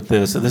it with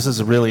this. This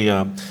is really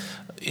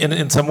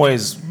in some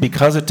ways,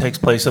 because it takes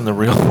place in the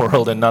real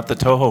world and not the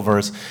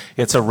Toho-verse,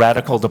 it's a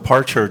radical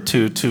departure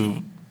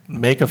to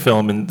make a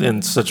film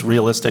in such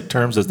realistic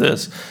terms as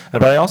this.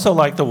 But I also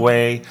like the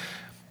way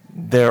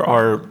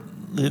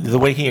the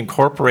way he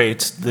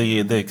incorporates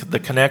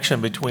the connection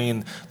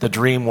between the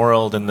dream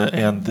world and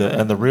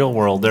the real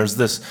world. There's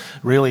this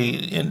really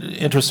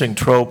interesting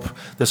trope,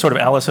 this sort of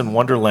Alice in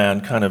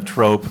Wonderland kind of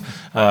trope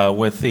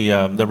with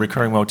the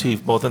recurring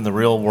motif both in the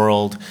real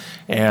world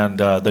and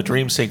the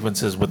dream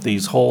sequences with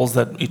these holes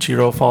that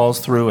Ichiro falls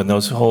through, and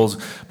those holes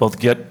both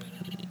get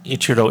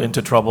Ichiro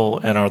into trouble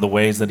and are the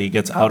ways that he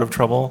gets out of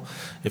trouble.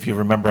 If you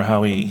remember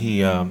how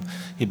he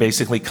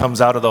basically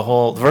comes out of the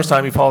hole. The first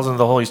time he falls into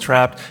the hole, he's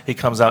trapped. He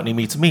comes out and he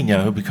meets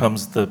Minya, who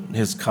becomes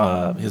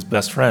his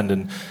best friend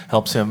and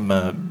helps him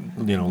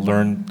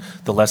learn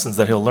the lessons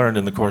that he'll learn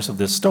in the course of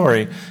this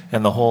story.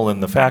 And the hole in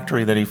the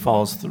factory that he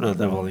falls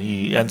through,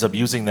 he ends up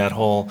using that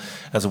hole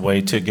as a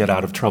way to get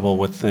out of trouble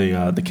with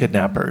the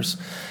kidnappers.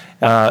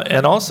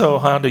 And also,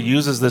 Honda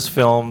uses this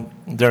film.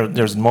 There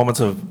are moments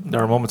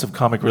of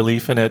comic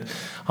relief in it.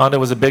 Honda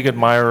was a big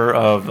admirer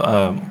of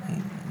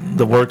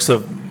the works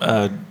of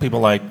people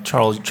like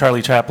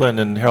Charlie Chaplin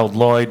and Harold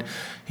Lloyd.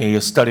 He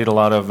studied a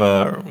lot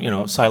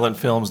of silent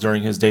films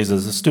during his days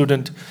as a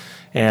student,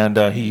 and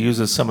he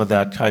uses some of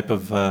that type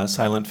of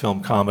silent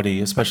film comedy,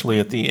 especially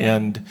at the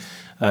end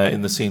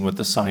in the scene with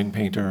the sign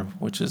painter,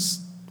 which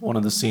is one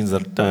of the scenes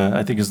that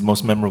I think is the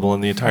most memorable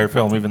in the entire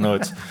film, even though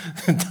it's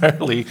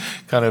entirely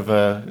kind of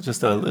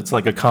it's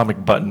like a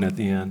comic button at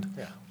the end.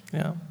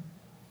 Yeah.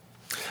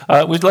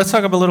 Let's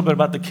talk a little bit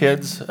about the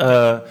kids.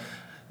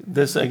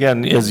 This,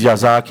 again, is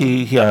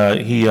Yazaki.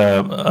 He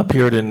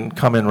appeared in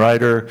Kamen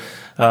Rider.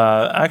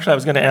 Actually, I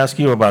was going to ask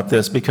you about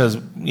this because,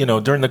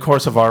 during the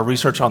course of our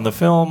research on the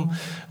film,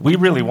 we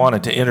really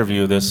wanted to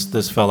interview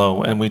this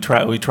fellow, and we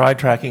tried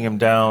tracking him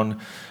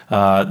down.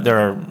 There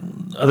are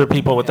other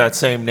people with that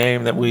same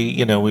name that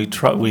we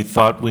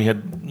thought we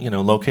had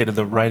located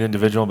the right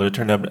individual, but it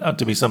turned out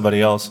to be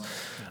somebody else.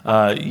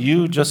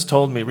 You just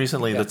told me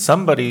recently that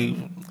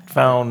somebody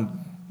found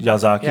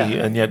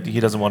Yazaki, and yet he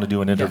doesn't want to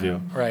do an interview.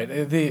 Yeah, right.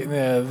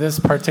 This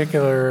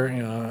particular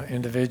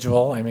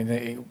individual, I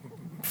mean,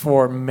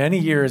 for many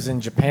years in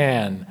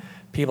Japan,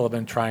 people have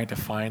been trying to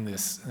find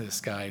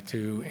this guy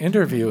to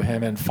interview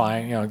him and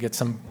get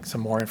some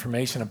more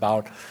information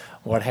about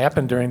what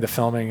happened during the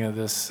filming of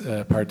this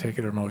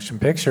particular motion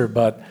picture,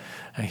 but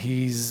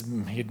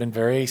he'd been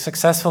very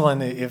successful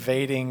in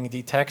evading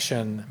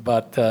detection.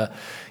 But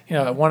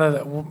one of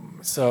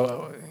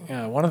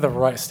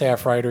the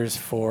staff writers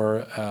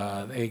for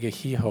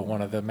Eiga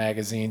one of the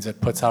magazines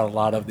that puts out a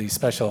lot of these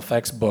special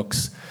effects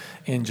books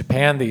in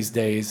Japan these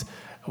days,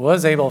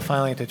 was able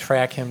finally to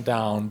track him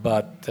down.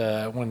 But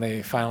when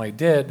they finally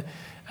did,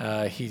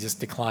 he just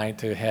declined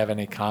to have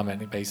any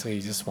comment. He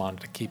just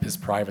wanted to keep his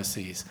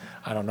privacies.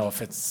 I don't know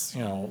if it's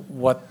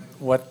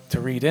what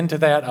to read into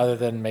that, other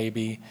than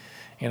maybe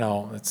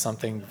it's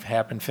something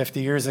happened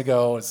 50 years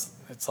ago.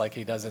 It's like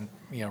he doesn't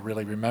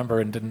really remember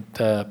and didn't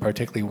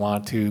particularly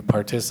want to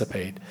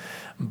participate.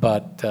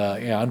 But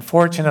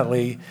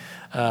unfortunately,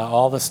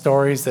 all the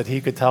stories that he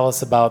could tell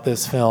us about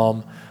this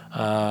film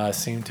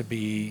seem to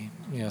be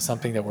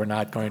something that we're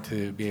not going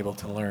to be able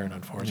to learn,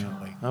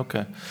 unfortunately. Yeah.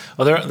 Okay.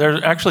 Well, there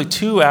are actually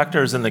two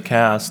actors in the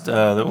cast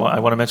that I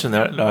want to mention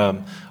that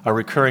are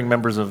recurring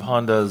members of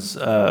Honda's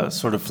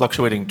sort of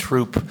fluctuating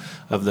troupe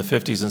of the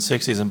 50s and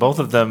 60s, and both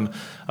of them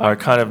are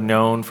kind of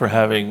known for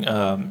having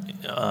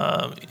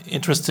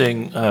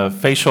interesting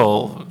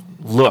facial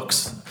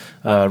looks,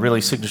 really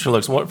signature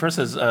looks. First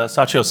is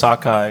Sachio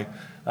Sakai.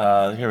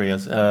 Here he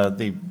is,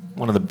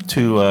 one of the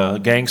two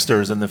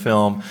gangsters in the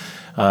film.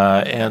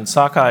 And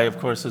Sakai, of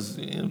course, is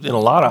in a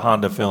lot of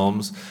Honda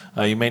films.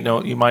 You might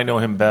know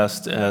him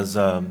best as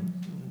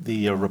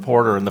the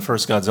reporter in the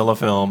first Godzilla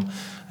film.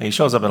 And he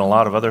shows up in a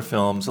lot of other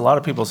films. A lot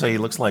of people say he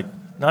looks like,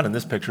 not in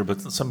this picture,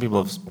 but some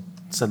people have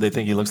said they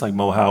think he looks like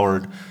Mo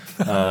Howard.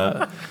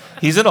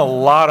 He's in a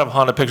lot of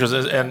Honda pictures,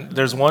 and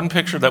there's one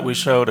picture that we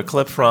showed a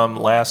clip from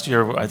last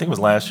year. I think it was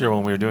last year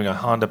when we were doing a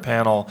Honda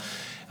panel.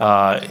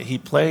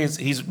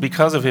 He's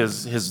because of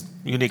his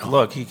unique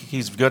look,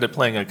 he's good at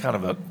playing a kind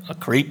of a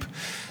creep.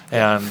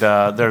 And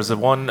there's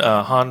one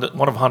of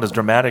Honda's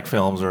dramatic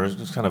films, or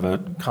it's kind of a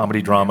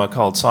comedy drama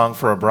called Song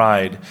for a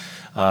Bride,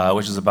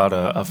 which is about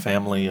a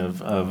family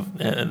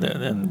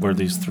and where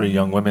these three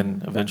young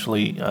women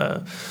eventually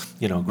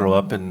grow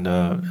up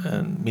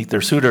and meet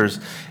their suitors.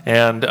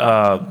 And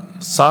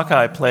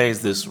Sakai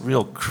plays this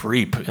real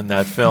creep in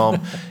that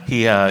film.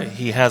 He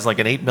has like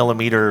an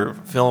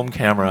 8mm film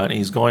camera, and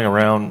he's going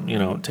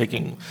around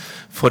taking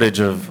footage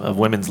of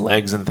women's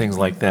legs and things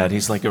like that.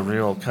 He's like a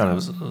real kind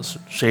of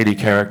shady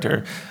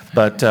character.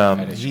 But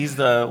he's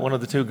one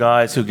of the two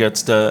guys who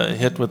gets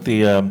hit with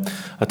the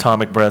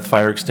atomic breath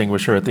fire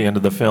extinguisher at the end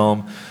of the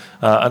film.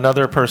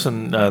 Another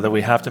person that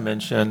we have to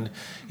mention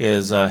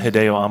is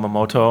Hideo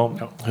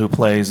Amamoto, who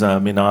plays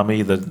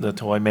Minami, the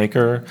toy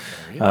maker.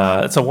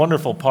 It's a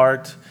wonderful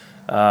part.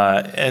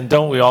 And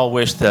don't we all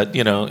wish that,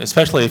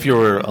 especially if you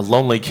were a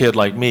lonely kid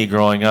like me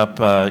growing up,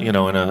 in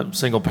a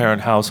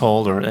single-parent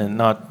household and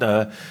not,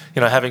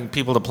 having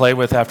people to play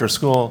with after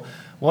school.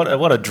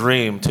 What a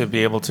dream to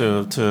be able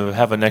to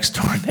have a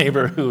next-door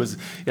neighbor who is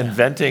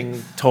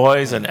inventing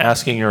toys and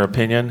asking your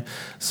opinion.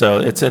 So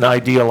it's an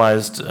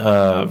idealized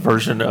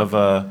version of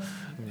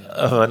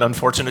of an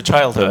unfortunate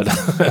childhood.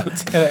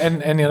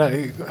 and you know,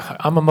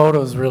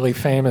 Yamamoto's really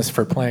famous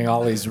for playing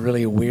all these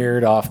really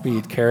weird,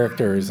 offbeat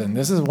characters, and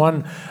this is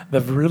one of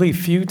the really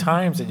few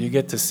times that you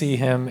get to see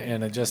him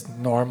in a just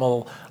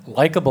normal,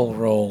 likable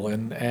role,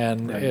 and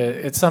Right.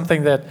 it's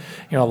something that,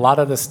 you know, a lot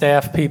of the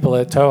staff people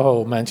at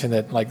Toho mentioned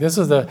that, like, this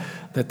is the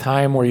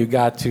time where you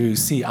got to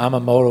see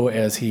Yamamoto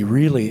as he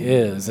really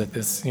is. That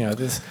this, you know,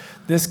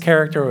 this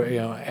character, you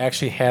know,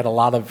 actually had a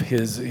lot of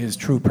his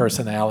true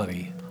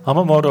personality.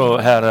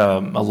 Yamamoto had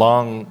a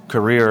long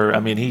career.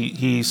 I mean,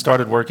 he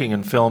started working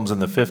in films in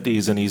the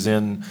 50s, and he's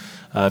in,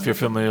 if you're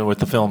familiar with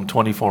the film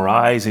 24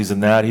 Eyes, he's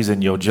in that. He's in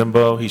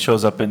Yojimbo. He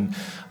shows up in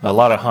a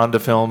lot of Honda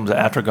films,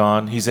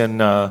 Atragon. He's in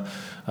the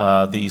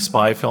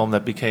spy film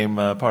that became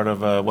part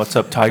of What's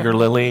Up, Tiger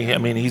Lily. I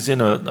mean, he's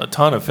in a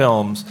ton of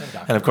films.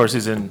 And, of course,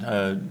 he's in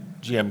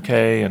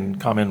GMK, and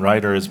Kamen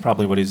Rider is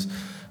probably what he's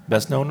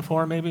best known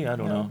for, maybe? I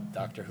don't know.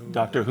 Doctor Who.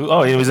 Doctor Who.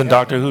 Oh, he was in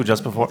Doctor Who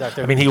just before.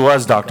 I mean, he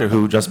was Doctor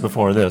Who just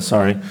before this.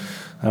 Sorry,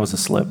 that was a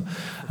slip.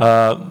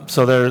 So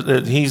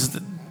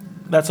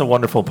that's a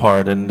wonderful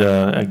part, and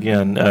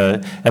again,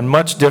 and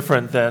much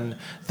different than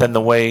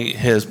the way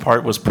his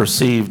part was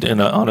perceived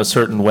on a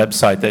certain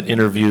website that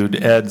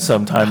interviewed Ed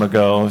some time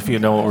ago. If you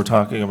know what we're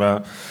talking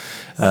about.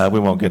 We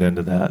won't get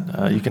into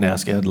that. You can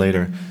ask Ed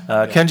later.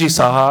 Kenji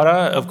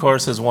Sahara, of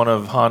course, is one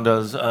of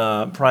Honda's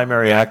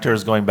primary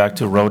actors going back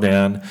to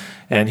Rodan.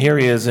 And here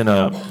he is in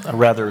a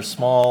rather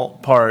small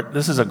part.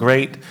 This is a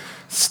great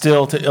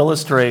still to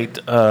illustrate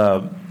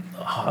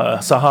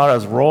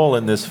Sahara's role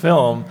in this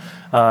film.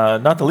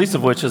 Not the least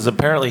of which is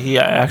apparently he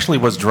actually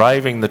was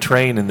driving the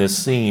train in this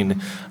scene.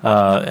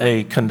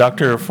 A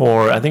conductor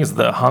for, I think it's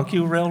the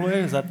Hankyu Railway?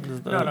 Is that?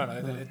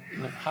 No.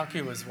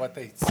 Hankyu was what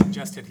they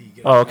suggested he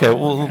get. Oh, okay.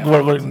 Well,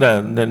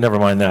 never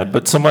mind that.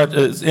 But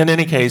in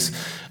any case,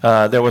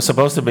 there was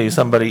supposed to be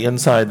somebody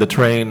inside the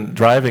train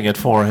driving it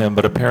for him,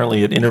 but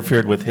apparently it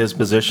interfered with his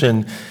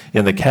position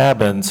in the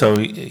cabin. So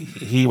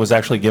he was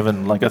actually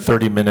given like a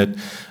 30-minute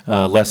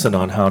lesson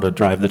on how to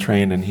drive the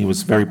train, and he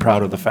was very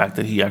proud of the fact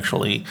that he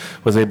actually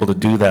was able to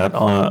do that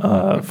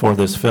for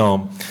this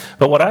film.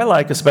 But what I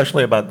like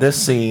especially about this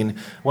scene,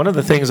 one of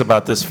the things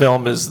about this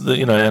film is,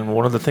 and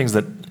one of the things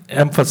that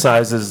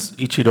emphasizes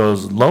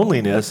Ichiro's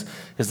loneliness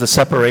is the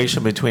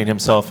separation between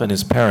himself and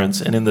his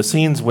parents. And in the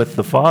scenes with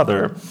the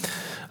father,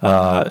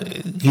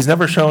 he's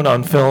never shown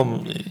on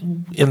film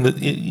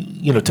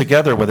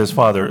together with his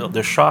father.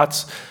 The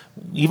shots,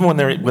 even when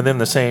they're within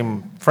the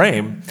same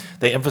frame,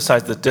 they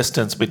emphasize the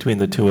distance between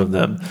the two of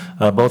them,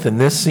 both in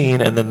this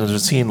scene and then there's a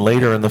scene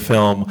later in the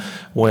film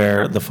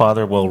where the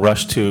father will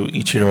rush to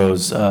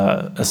Ichiro's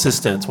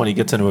assistance when he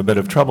gets into a bit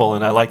of trouble.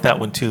 And I like that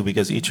one too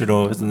because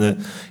Ichiro is in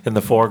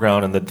the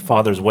foreground and the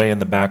father's way in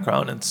the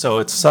background. And so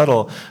it's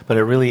subtle, but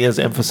it really is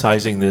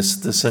emphasizing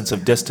this sense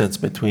of distance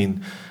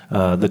between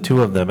the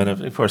two of them. And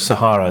of course,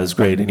 Sahara is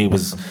great, and he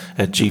was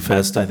at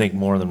G-Fest, I think,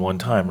 more than one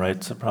time,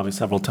 right? So probably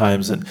several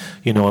times, and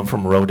you know him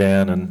from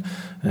Rodan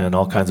and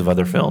all kinds of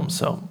other films,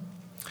 so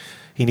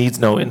he needs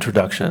no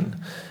introduction.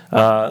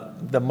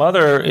 The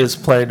mother is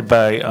played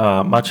by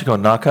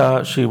Machiko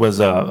Naka. She was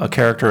a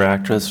character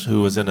actress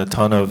who was in a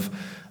ton of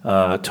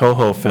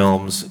Toho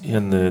films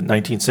in the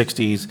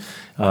 1960s.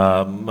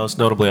 Most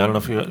notably, I don't know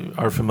if you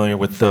are familiar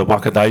with the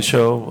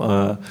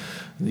Wakadaisho,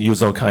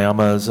 Yuzo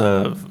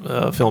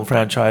Kayama's film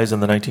franchise in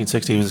the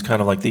 1960s. He was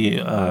kind of like the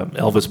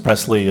Elvis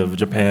Presley of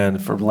Japan,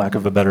 for lack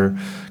of a better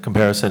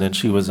comparison, and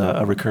she was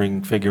a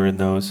recurring figure in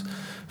those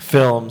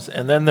films.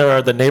 And then there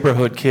are the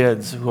neighborhood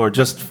kids who are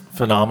just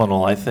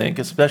phenomenal, I think,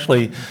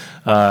 especially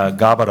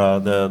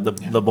Gabara,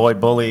 the boy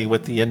bully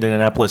with the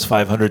Indianapolis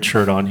 500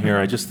 shirt on here.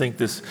 I just think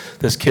this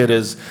kid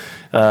is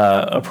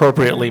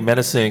appropriately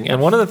menacing.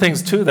 And one of the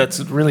things, too,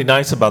 that's really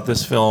nice about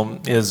this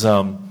film is,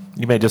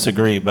 you may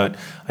disagree, but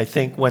I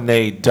think when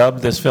they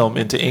dubbed this film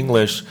into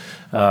English,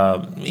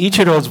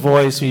 Ichiro's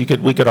voice, we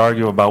could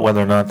argue about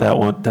whether or not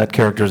that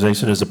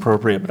characterization is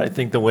appropriate, but I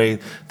think the way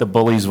the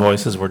bullies'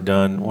 voices were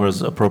done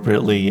was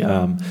appropriately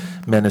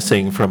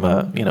menacing from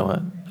a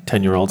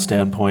 10-year-old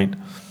standpoint.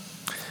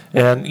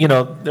 And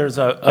there's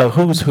a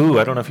who's who.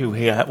 I don't know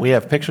if we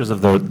have pictures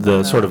of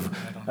the sort of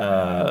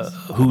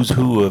who's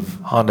who of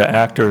Honda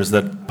actors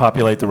that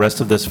populate the rest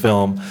of this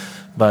film.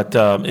 But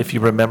if you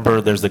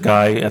remember, there's the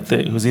guy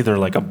who's either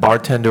like a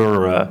bartender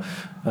or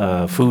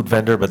a food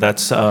vendor, but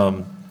that's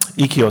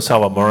Ikio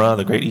Sawamura,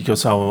 the great Ikio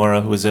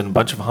Sawamura, who was in a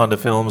bunch of Honda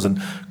films and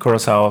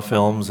Kurosawa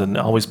films and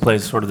always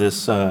plays sort of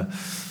this...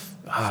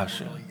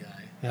 Squirrely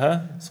guy.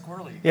 Huh?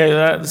 Squirrely. Yeah,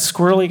 that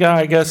squirrely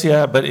guy, I guess,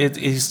 yeah, but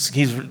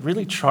he's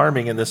really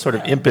charming in this sort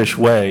of impish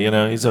way.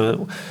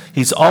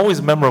 He's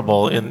always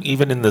memorable,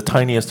 even in the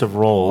tiniest of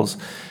roles.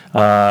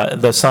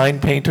 The sign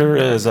painter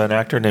is an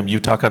actor named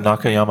Yutaka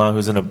Nakayama,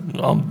 who's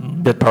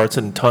in bit parts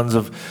in tons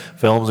of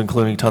films,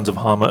 including tons of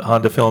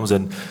Honda films.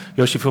 And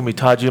Yoshifumi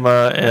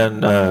Tajima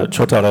and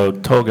Shotaro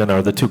Togen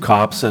are the two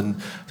cops, and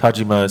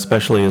Tajima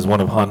especially is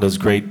one of Honda's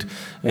great,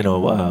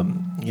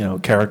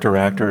 character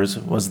actors.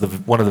 Was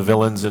one of the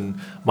villains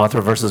in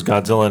Mothra versus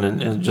Godzilla,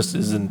 and just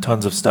is in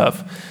tons of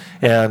stuff.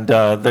 And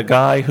the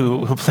guy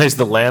who plays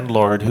the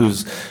landlord,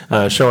 who's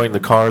showing the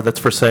car that's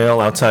for sale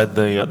outside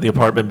the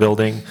apartment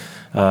building,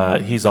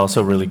 he's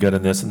also really good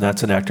in this. And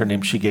that's an actor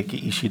named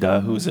Shigeki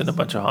Ishida, who's in a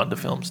bunch of Honda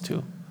films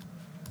too.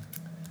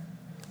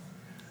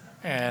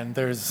 And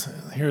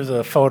here's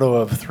a photo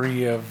of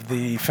three of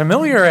the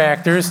familiar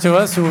actors to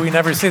us who we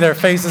never see their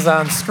faces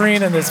on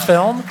screen in this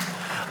film.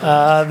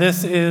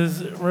 This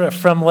is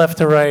from left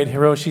to right,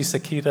 Hiroshi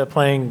Sekita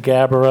playing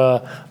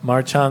Gabara,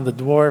 Marchan the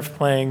Dwarf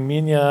playing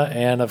Minya,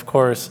 and of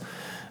course,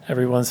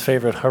 everyone's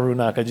favorite Haru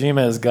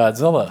Nakajima as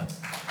Godzilla.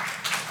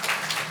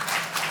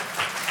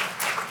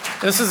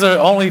 This is the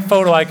only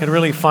photo I could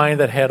really find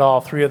that had all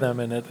three of them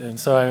in it, and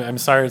so I'm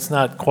sorry it's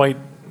not quite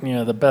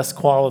the best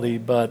quality,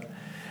 but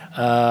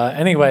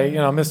anyway,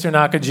 Mr.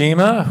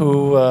 Nakajima,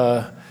 who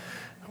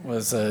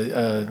was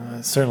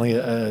certainly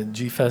a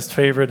G-Fest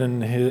favorite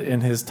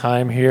in his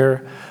time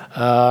here.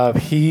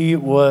 He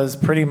was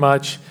pretty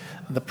much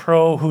the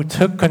pro who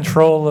took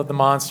control of the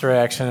monster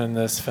action in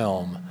this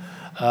film.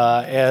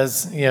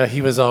 As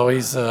he was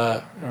always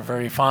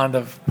very fond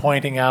of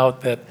pointing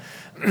out that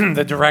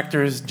the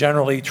directors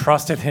generally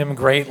trusted him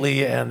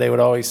greatly, and they would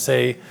always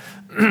say,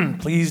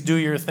 please do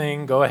your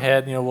thing, go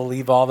ahead, we'll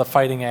leave all the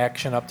fighting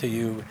action up to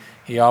you.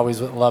 He always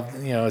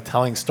loved,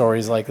 telling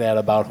stories like that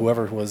about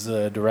whoever was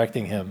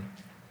directing him.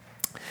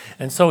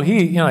 And so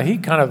he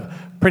kind of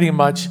pretty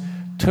much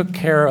took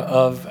care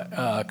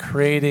of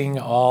creating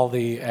all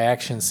the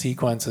action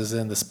sequences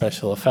in the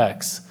special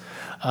effects.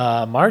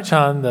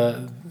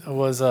 Marchan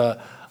was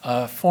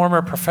a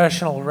former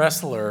professional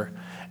wrestler,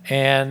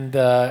 and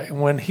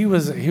when he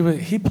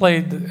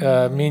played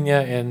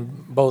Minya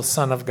in both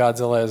Son of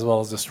Godzilla as well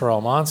as Destroy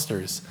All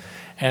Monsters.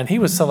 And he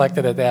was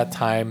selected at that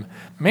time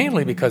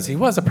mainly because he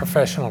was a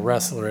professional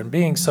wrestler, and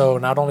being so,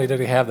 not only did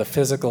he have the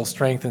physical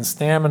strength and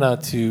stamina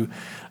to,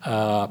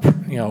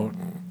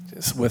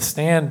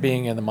 withstand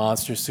being in the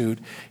monster suit,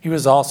 he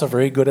was also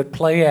very good at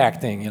play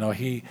acting.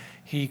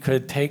 He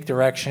could take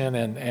direction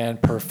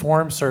and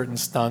perform certain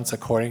stunts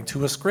according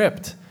to a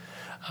script.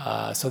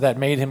 So that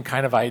made him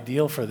kind of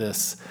ideal for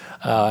this.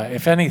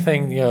 If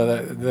anything,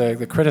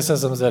 the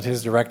criticisms that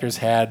his directors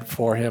had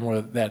for him were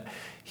that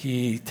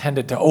he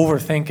tended to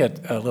overthink it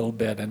a little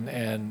bit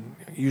and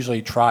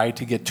usually try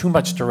to get too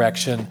much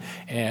direction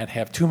and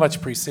have too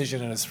much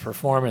precision in his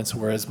performance,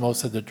 whereas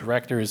most of the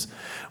directors,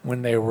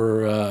 when they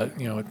were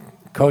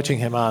coaching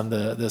him on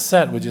the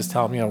set, would just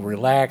tell him,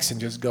 relax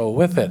and just go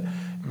with it.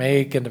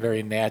 Make it a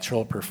very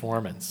natural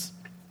performance.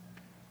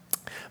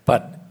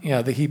 But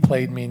he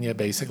played Minya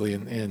basically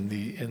in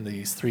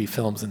these three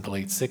films in the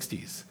late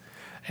 60s.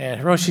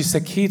 And Hiroshi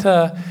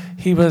Sekita,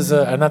 he was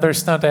another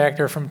stunt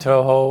actor from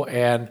Toho,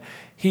 and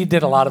he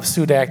did a lot of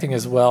suit acting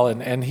as well.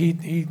 And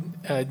he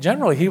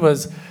generally he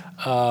was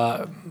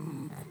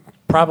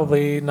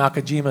probably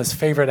Nakajima's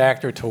favorite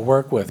actor to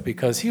work with,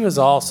 because he was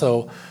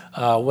also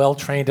well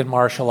trained in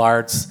martial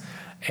arts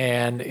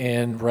and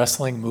in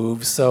wrestling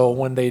moves. So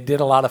when they did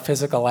a lot of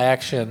physical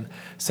action,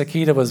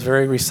 Sekita was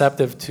very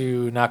receptive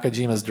to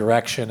Nakajima's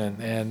direction,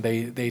 and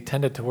they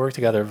tended to work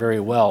together very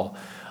well.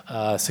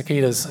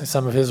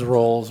 Some of his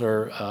roles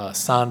are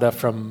Sanda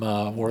from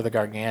War of the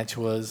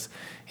Gargantuas.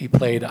 He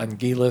played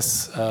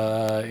Anguillus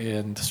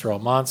in Destroy All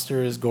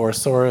Monsters,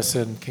 Gorosaurus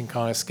in King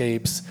Kong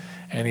Escapes,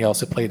 and he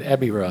also played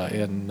Ebirah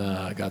in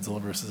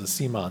Godzilla vs. the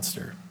Sea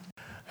Monster.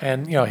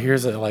 And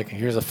here's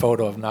a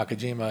photo of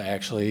Nakajima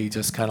actually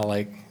just kind of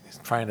like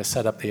trying to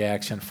set up the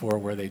action for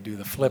where they do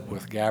the flip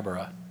with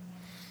Gabara.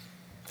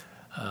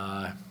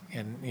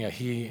 And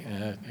he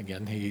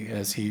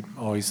as he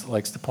always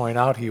likes to point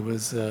out, he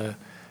was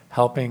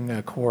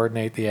helping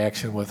coordinate the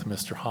action with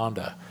Mr.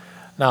 Honda.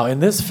 Now in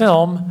this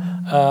film,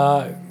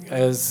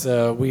 as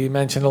we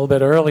mentioned a little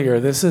bit earlier,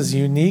 this is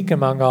unique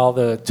among all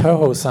the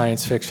Toho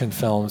science fiction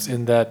films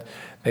in that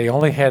they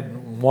only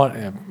had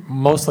one,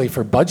 mostly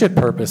for budget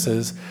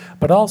purposes,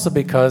 but also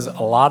because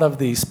a lot of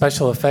the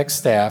special effects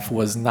staff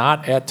was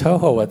not at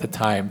Toho at the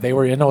time. They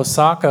were in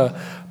Osaka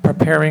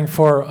preparing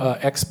for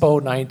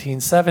Expo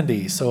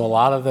 1970, so a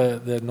lot of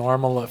the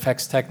normal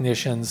effects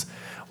technicians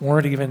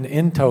weren't even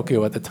in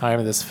Tokyo at the time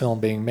of this film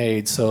being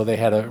made, so they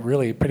had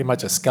pretty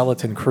much a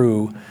skeleton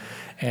crew.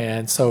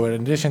 And so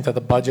in addition to the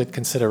budget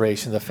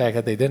consideration, the fact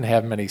that they didn't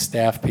have many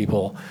staff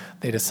people,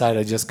 they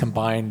decided to just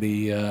combine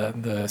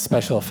the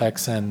special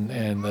effects and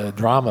the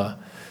drama.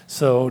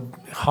 So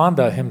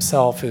Honda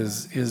himself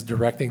is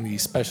directing the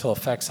special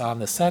effects on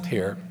the set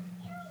here.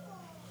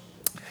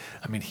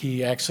 I mean,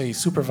 he actually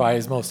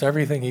supervised most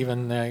everything,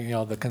 even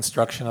the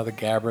construction of the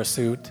Gabra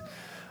suit.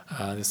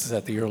 This is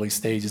at the early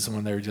stages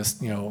when they're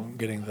just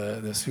getting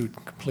the suit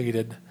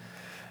completed.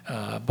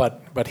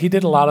 But he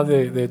did a lot of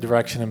the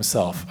direction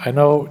himself. I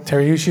know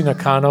Teruyushi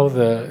Nakano,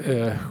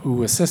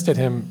 who assisted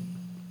him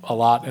a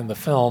lot in the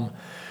film,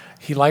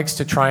 he likes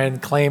to try and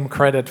claim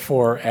credit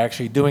for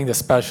actually doing the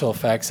special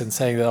effects and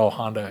saying that, oh,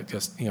 Honda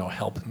just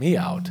helped me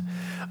out.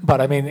 But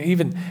I mean,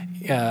 even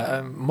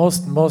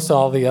most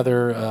all the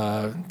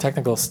other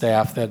technical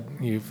staff that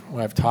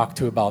I've talked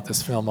to about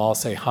this film all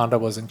say Honda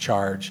was in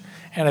charge.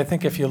 And I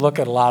think if you look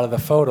at a lot of the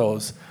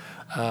photos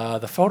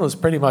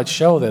pretty much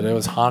show that it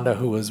was Honda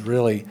who was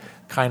really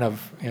kind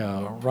of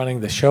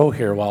running the show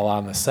here while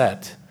on the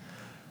set.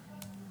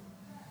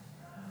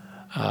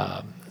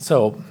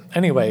 So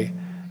anyway,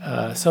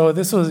 so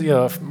this was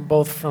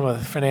both from a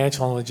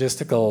financial and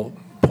logistical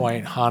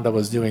point, Honda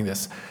was doing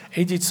this.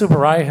 Eiji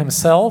Tsuburaya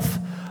himself,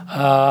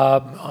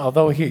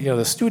 although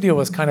the studio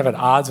was kind of at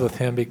odds with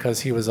him because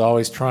he was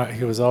always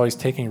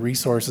taking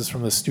resources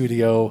from the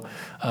studio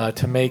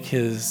to make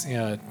his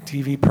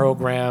TV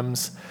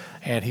programs,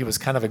 and he was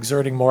kind of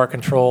exerting more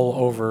control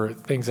over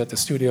things at the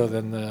studio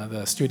than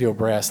the studio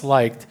brass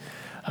liked.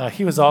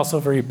 He was also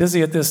very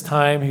busy at this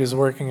time. He was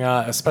working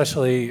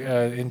especially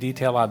in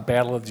detail on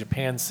Battle of the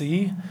Japan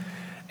Sea.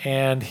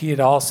 And he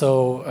had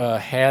also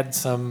had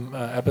some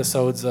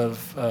episodes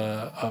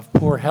of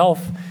poor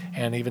health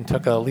and even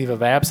took a leave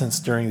of absence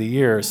during the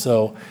year.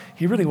 So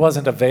he really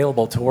wasn't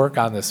available to work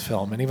on this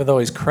film. And even though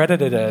he's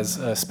credited as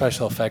a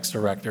special effects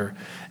director,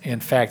 in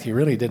fact, he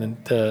really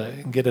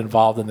didn't get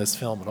involved in this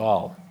film at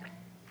all.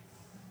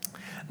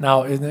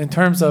 Now, in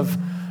terms of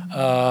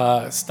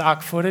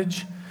stock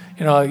footage,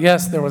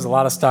 yes, there was a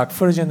lot of stock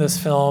footage in this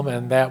film,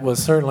 and that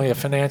was certainly a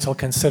financial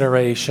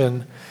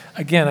consideration.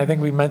 Again, I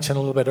think we mentioned a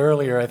little bit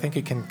earlier, I think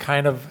you can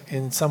kind of,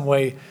 in some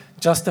way,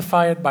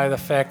 justify it by the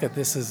fact that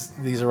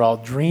these are all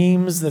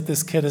dreams that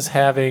this kid is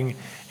having,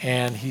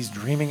 and he's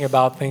dreaming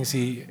about things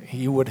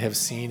he would have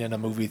seen in a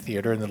movie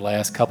theater in the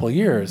last couple of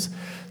years.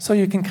 So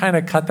you can kind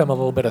of cut them a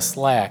little bit of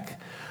slack.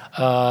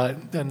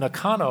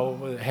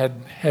 Nakano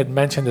had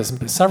mentioned this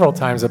several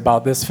times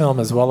about this film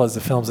as well as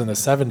the films in the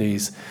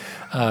 70s,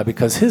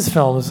 because his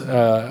films,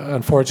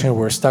 unfortunately,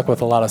 were stuck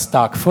with a lot of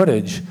stock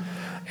footage.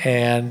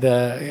 And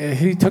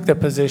he took the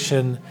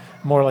position,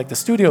 more like the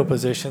studio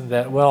position,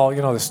 that,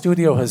 the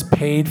studio has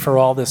paid for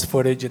all this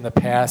footage in the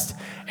past,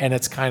 and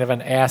it's kind of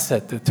an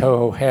asset that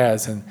Toho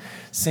has. And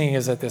seeing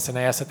as that it's an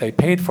asset they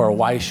paid for,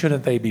 why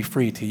shouldn't they be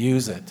free to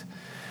use it?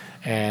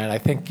 And I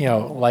think,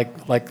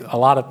 like a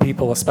lot of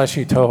people,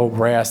 especially Toho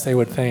brass, they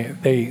would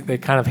think, they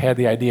kind of had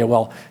the idea,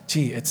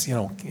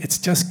 it's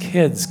just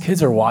kids.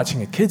 Kids are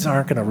watching it. Kids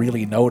aren't going to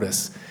really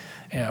notice.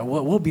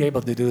 We'll be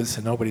able to do this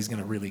and nobody's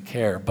going to really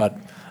care. But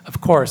of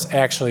course,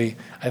 actually,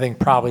 I think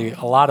probably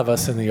a lot of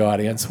us in the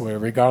audience, where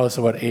regardless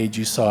of what age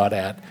you saw it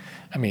at,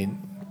 I mean,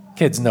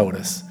 kids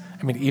notice.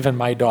 I mean, even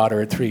my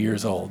daughter at 3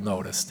 years old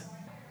noticed.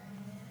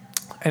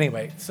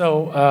 Anyway,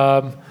 so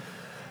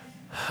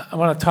I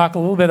want to talk a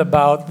little bit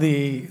about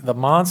the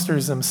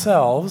monsters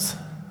themselves.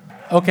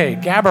 Okay,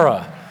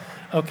 Gabara.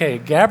 Okay,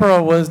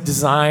 Gabara was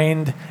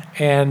designed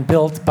and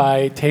built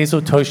by Teizo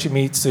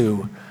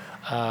Toshimitsu.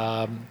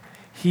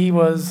 He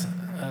was,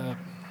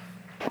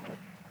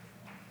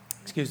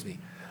 excuse me,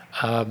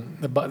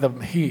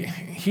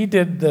 he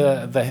did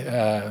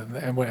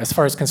as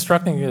far as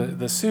constructing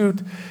the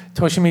suit,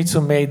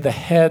 Toshimitsu made the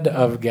head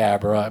of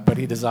Gabara, but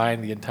he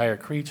designed the entire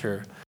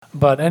creature.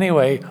 But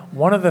anyway,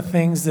 one of the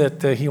things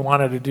that he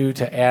wanted to do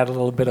to add a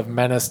little bit of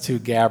menace to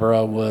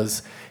Gabara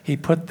was he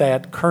put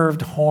that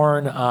curved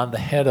horn on the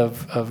head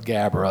of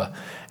Gabara.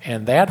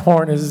 And that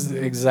horn is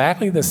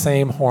exactly the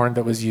same horn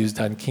that was used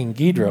on King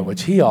Ghidorah,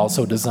 which he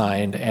also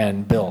designed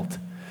and built.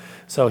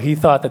 So he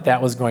thought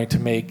that was going to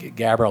make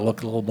Gabara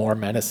look a little more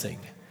menacing.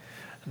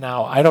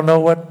 Now, I don't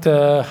know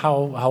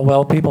how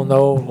well people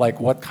know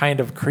what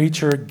kind of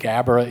creature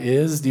Gabara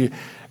is.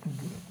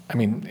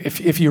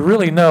 If you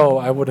really know,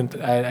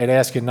 I'd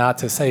ask you not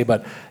to say,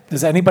 but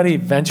does anybody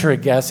venture a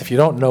guess, if you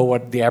don't know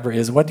what Gabara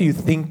is, what do you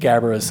think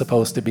Gabara is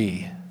supposed to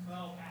be?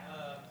 Well,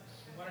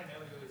 what I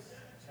know is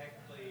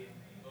technically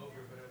an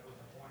ogre, but with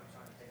the horn, I'm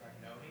trying to think like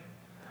Noni.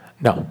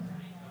 No.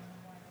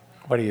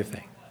 What do you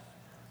think?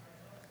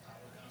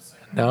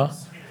 No?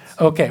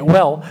 Okay,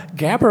 well,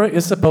 Gabara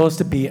is supposed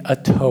to be a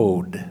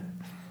toad.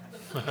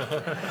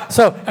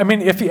 So,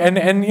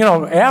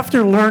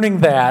 after learning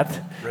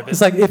that,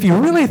 it's like, if you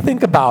really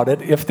think about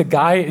it, if the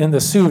guy in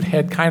the suit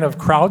had kind of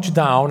crouched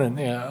down and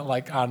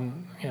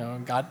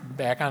got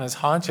back on his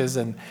haunches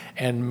and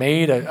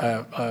made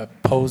a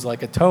pose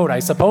like a toad, I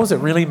suppose it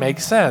really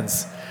makes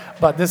sense.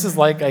 But this is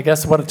I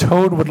guess what a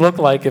toad would look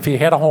like if he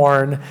had a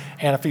horn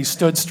and if he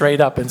stood straight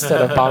up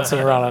instead of bouncing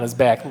around on his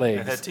back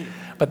legs.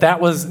 But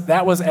that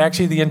was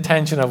actually the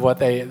intention of what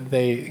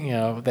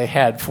they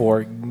had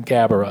for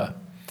Gabara.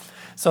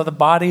 So the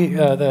body,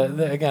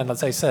 again,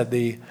 as I said,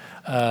 the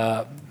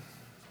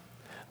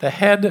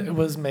head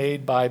was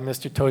made by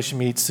Mr.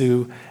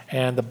 Toshimitsu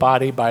and the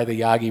body by the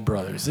Yagi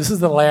brothers. This is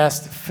the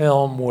last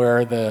film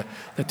where the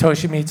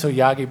Toshimitsu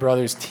Yagi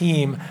brothers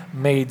team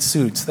made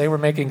suits. They were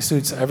making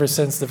suits ever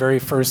since the very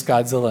first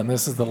Godzilla, and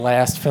this is the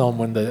last film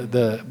when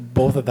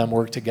both of them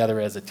worked together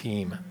as a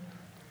team.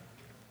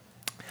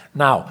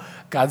 Now,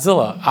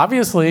 Godzilla.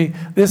 Obviously,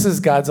 this is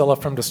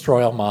Godzilla from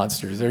Destroy All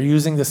Monsters. They're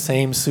using the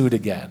same suit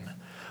again.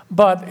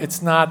 But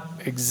it's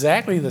not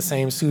exactly the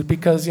same suit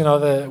because,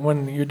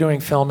 when you're doing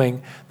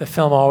filming,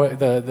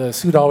 the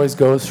suit always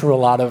goes through a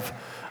lot of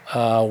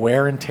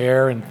wear and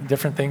tear, and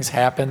different things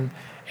happen,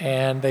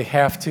 and they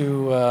have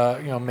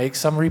to make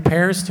some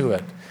repairs to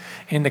it.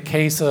 In the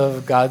case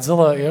of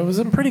Godzilla, it was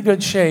in pretty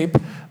good shape,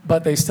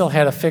 but they still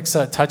had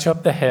to touch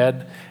up the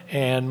head.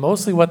 And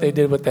mostly what they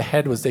did with the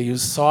head was they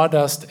used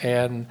sawdust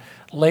and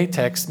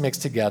latex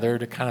mixed together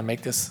to kind of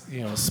make this,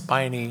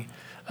 spiny,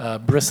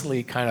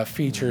 bristly kind of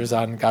features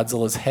on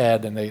Godzilla's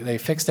head, and they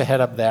fixed the head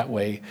up that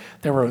way.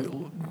 There were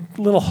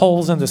little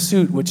holes in the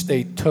suit, which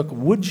they took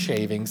wood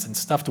shavings and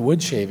stuffed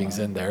wood shavings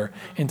in there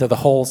into the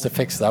holes to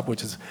fix it up,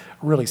 which is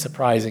really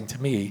surprising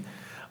to me.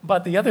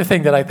 But the other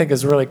thing that I think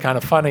is really kind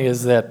of funny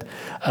is that,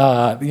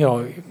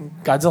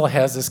 Godzilla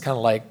has this kind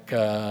of like,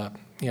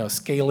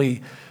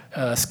 scaly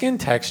skin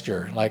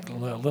texture, like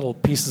little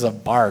pieces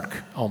of bark,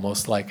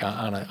 almost like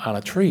on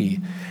a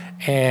tree.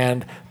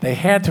 And they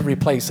had to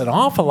replace an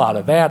awful lot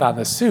of that on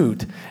the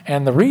suit.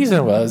 And the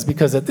reason was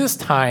because at this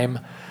time,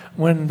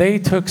 when they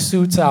took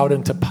suits out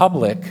into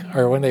public,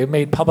 or when they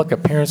made public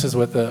appearances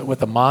with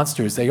the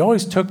monsters, they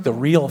always took the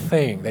real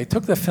thing. They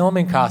took the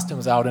filming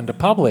costumes out into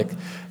public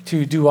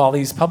to do all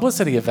these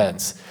publicity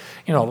events.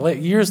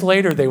 Years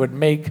later, they would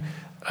make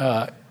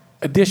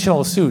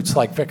additional suits,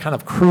 like kind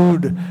of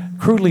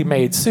crudely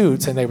made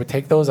suits, and they would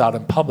take those out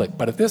in public.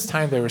 But at this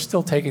time, they were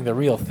still taking the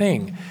real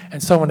thing.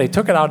 And so when they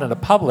took it out into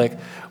public,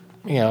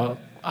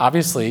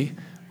 obviously,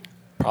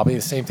 probably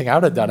the same thing I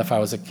would have done if I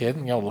was a kid.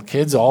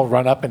 Kids all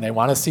run up and they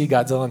want to see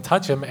Godzilla and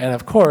touch him. And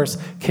of course,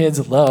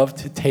 kids love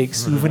to take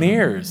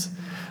souvenirs.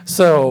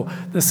 So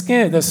the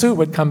suit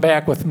would come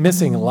back with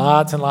missing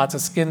lots and lots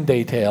of skin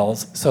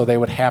details. So they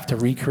would have to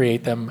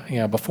recreate them,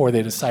 before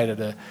they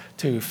decided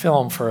to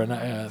film for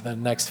the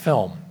next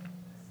film.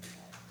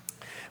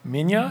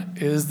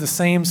 Minya is the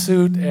same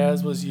suit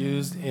as was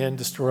used in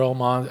Destroy All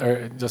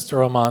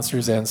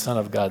Monsters and Son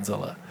of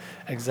Godzilla.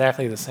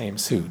 Exactly the same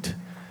suit.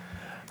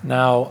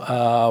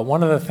 Now,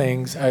 one of the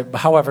things,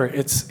 however,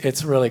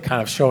 it's really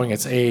kind of showing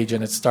its age,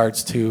 and it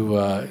starts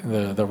to,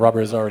 the rubber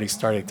is already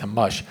starting to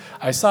mush.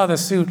 I saw the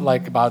suit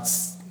like about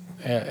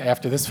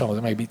after this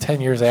film, maybe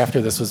 10 years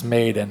after this was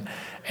made,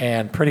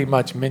 and pretty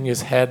much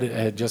Minya's head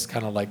had just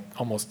kind of like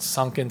almost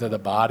sunk into the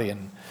body,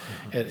 and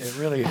it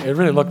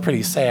really looked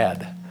pretty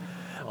sad.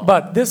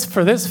 But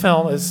for this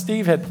film, as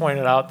Steve had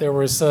pointed out, there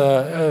was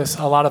a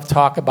lot of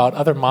talk about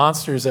other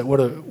monsters that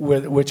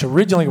which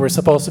originally were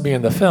supposed to be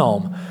in the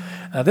film.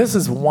 Now, this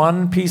is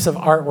one piece of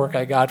artwork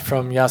I got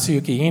from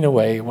Yasuyuki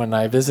Inoue when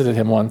I visited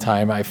him one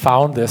time. I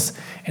found this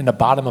in the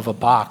bottom of a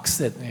box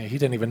that he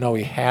didn't even know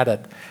he had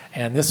it.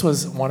 And this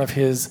was one of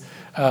his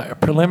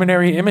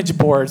preliminary image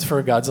boards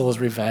for Godzilla's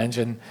Revenge.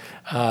 And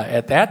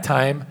at that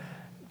time,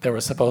 there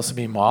was supposed to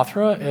be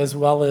Mothra, as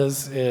well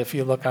as, if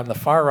you look on the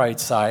far right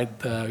side,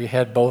 you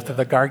had both of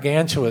the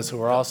Gargantuas who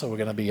were also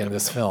going to be in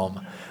this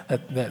film.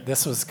 That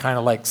this was kind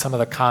of like some of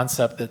the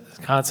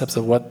concepts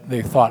of what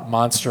they thought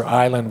Monster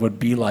Island would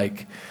be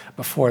like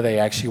before they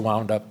actually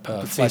wound up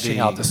fleshing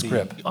out the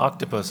script. The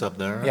octopus up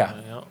there.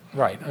 Yeah.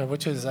 Right.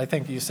 Which is, I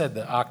think you said,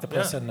 the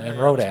octopus and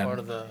Rodan. Part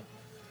of the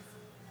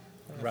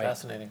right.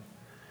 Fascinating.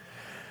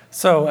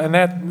 So, and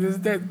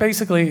that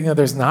basically,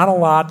 there's not a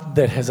lot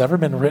that has ever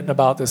been written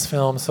about this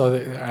film, so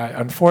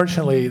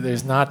unfortunately,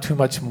 there's not too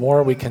much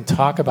more we can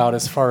talk about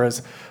as far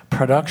as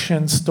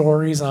production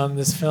stories on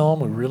this film.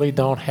 We really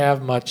don't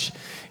have much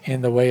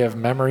in the way of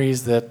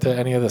memories that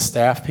any of the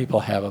staff people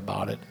have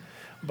about it.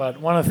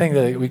 But one of the things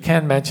that we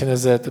can mention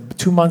is that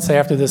 2 months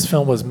after this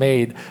film was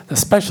made, the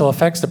special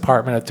effects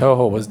department at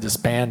Toho was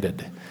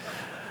disbanded.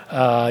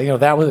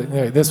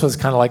 This was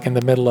kind of like in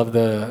the middle of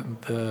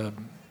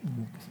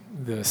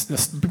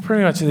this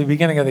pretty much the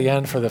beginning of the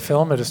end for the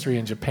film industry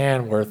in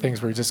Japan, where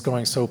things were just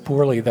going so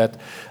poorly that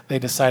they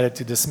decided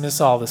to dismiss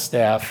all the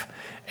staff,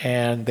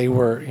 and they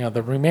were,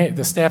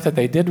 the staff that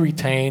they did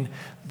retain,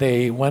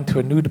 they went to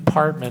a new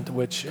department,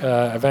 which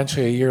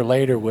eventually a year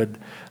later would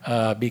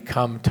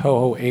become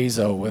Toho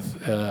Eizo,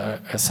 with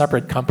a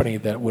separate company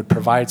that would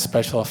provide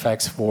special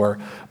effects for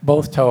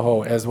both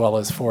Toho as well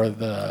as for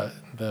the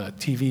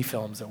TV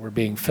films that were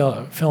being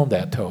filmed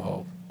at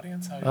Toho.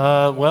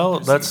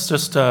 That's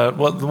just the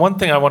one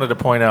thing I wanted to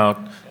point out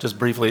just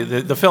briefly.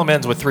 The film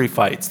ends with 3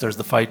 fights. There's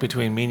the fight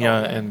between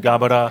Minya and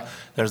Gabara.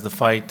 There's the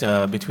fight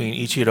between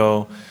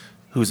Ichiro,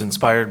 who's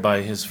inspired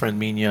by his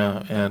friend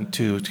Minya, and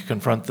to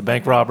confront the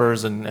bank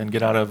robbers and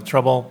get out of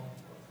trouble.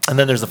 And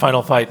then there's the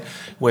final fight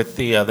with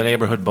the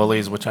neighborhood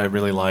bullies, which I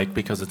really like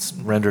because it's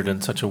rendered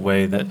in such a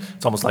way that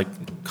it's almost like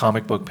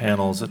comic book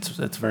panels.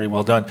 It's very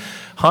well done.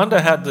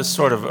 Honda had this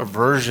sort of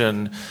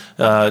aversion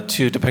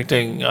to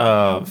depicting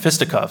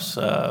fisticuffs,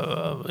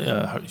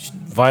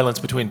 violence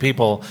between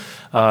people.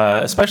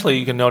 Especially,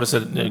 you can notice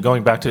it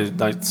going back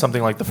to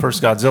something like the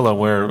first Godzilla,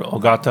 where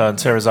Ogata and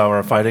Serizawa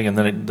are fighting, and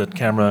then the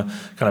camera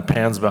kind of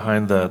pans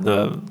behind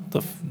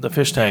the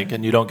fish tank,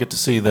 and you don't get to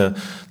see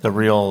the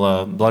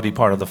real bloody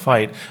part of the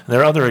fight. And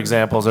there are other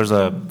examples. There's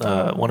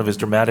one of his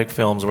dramatic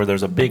films where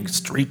there's a big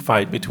street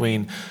fight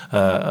between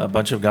a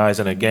bunch of guys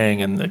in a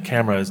gang, and the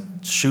camera is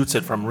shoots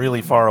it from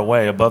really far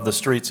away above the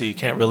street, so you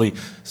can't really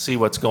see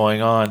what's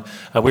going on.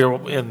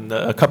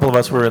 A couple of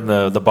us were in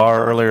the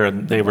bar earlier,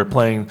 and they were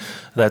playing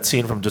that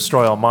scene from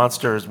Destroy All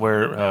Monsters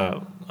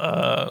where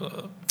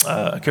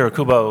Akira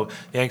Kubo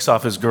yanks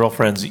off his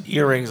girlfriend's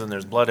earrings and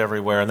there's blood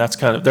everywhere, and that's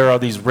there are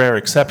these rare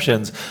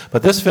exceptions,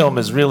 but this film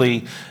is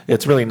really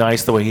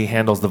nice the way he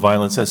handles the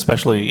violence,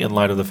 especially in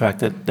light of the fact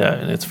that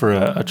it's for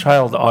a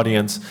child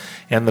audience,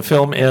 and the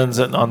film ends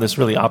on this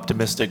really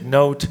optimistic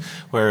note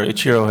where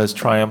Ichiro has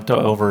triumphed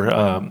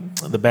over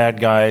the bad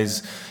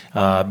guys,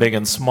 big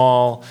and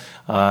small.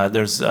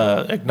 There's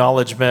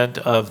acknowledgement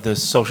of the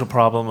social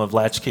problem of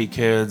latchkey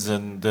kids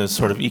and the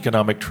sort of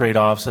economic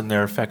trade-offs and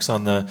their effects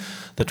on the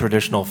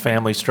traditional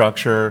family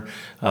structure.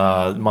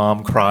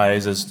 Mom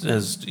cries as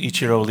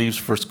Ichiro leaves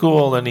for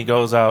school, and he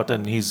goes out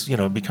and he's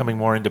becoming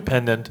more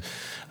independent,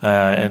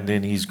 and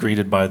then he's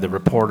greeted by the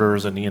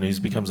reporters, and he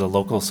becomes a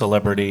local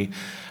celebrity.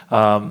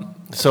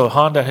 So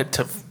Honda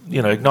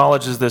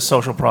acknowledges this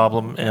social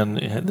problem, and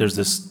there's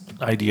this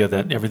idea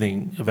that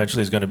everything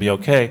eventually is going to be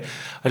okay.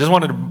 I just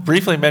wanted to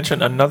briefly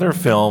mention another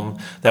film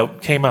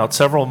that came out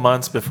several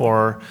months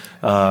before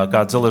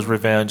Godzilla's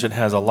Revenge and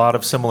has a lot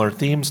of similar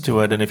themes to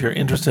it. And if you're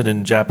interested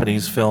in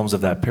Japanese films of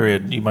that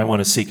period, you might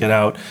want to seek it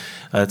out.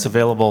 It's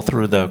available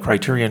through the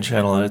Criterion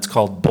Channel, and it's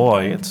called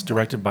Boy. It's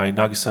directed by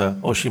Nagisa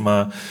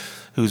Oshima,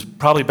 who's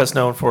probably best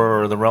known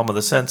for The Realm of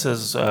the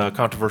Senses, a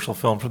controversial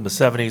film from the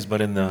 70s, but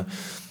in the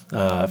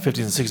 50s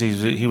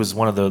and 60s, he was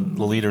one of the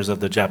leaders of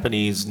the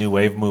Japanese New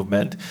Wave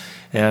movement.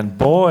 And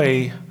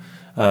Boy,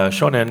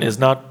 Shonen, is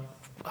not,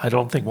 I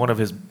don't think, one of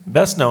his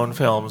best-known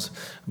films,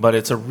 but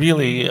it's a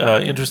really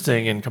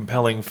interesting and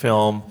compelling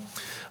film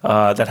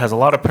that has a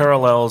lot of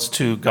parallels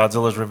to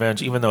Godzilla's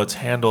Revenge, even though it's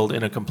handled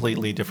in a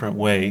completely different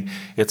way.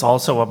 It's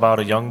also about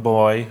a young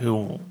boy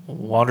who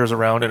wanders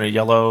around in a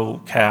yellow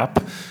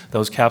cap.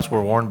 Those caps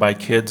were worn by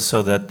kids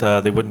so that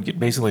they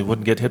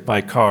wouldn't get hit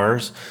by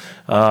cars.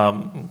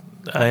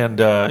 And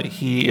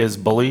he is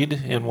bullied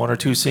in one or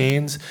two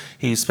scenes.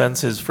 He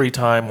spends his free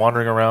time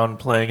wandering around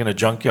playing in a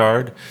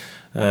junkyard.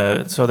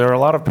 So there are a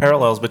lot of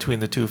parallels between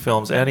the two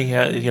films, and he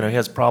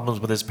has problems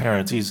with his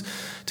parents.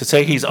 To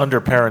say he's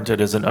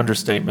underparented is an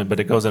understatement, but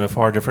it goes in a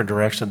far different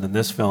direction than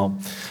this film.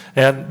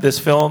 And this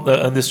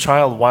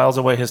child whiles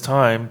away his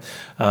time.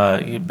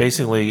 He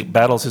basically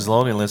battles his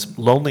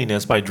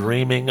loneliness by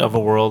dreaming of a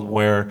world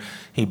where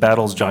he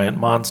battles giant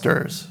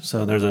monsters.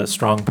 So there's a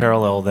strong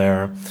parallel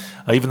there,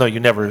 even though you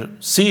never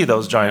see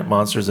those giant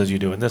monsters as you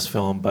do in this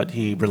film, but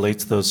he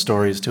relates those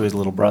stories to his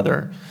little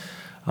brother.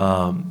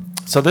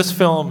 So this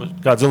film,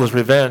 Godzilla's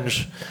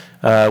Revenge,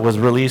 was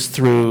released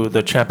through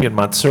the Champion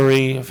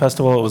Matsuri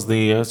Festival. It was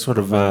the sort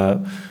of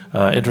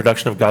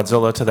introduction of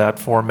Godzilla to that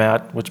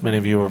format, which many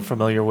of you are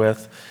familiar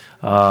with.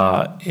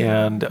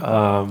 And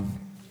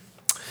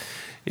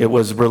it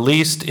was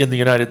released in the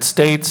United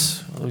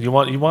States. You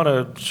want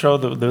to show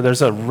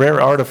there's a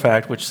rare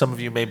artifact, which some of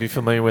you may be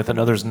familiar with and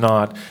others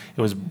not.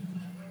 It was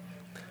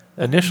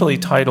initially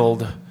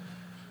titled...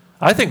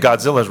 I think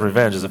Godzilla's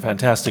Revenge is a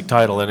fantastic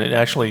title, and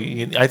I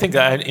think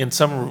in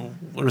some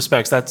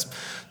respects that's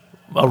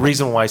a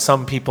reason why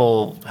some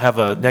people have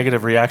a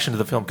negative reaction to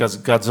the film, because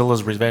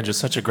Godzilla's Revenge is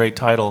such a great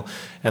title,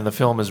 and the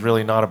film is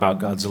really not about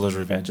Godzilla's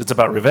Revenge. It's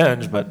about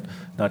revenge, but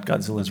not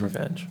Godzilla's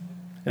Revenge.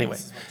 Anyway,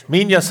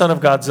 Minya, Son of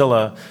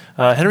Godzilla.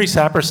 Henry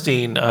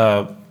Saperstein,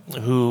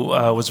 who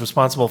was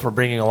responsible for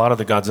bringing a lot of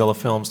the Godzilla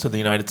films to the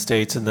United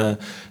States in the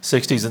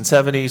 60s and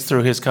 70s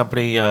through his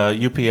company,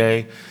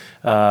 UPA.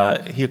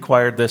 He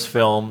acquired this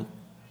film,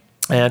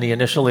 and he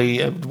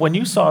initially, when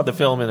you saw the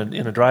film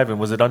in a drive-in,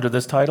 was it under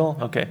this title?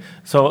 Okay.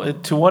 So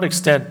to what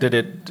extent did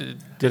it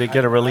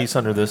get a release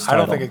under this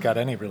title? I don't think it got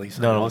any release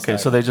under No, this okay.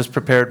 title. So they just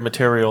prepared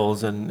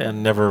materials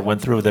and never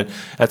went through with it.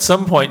 At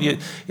some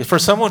point, for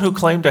someone who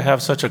claimed to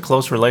have such a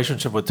close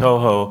relationship with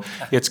Toho,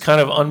 it's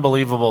kind of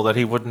unbelievable that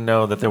he wouldn't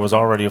know that there was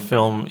already a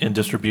film in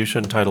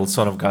distribution titled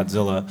Son of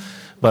Godzilla.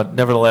 But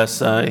nevertheless,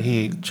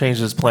 he changed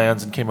his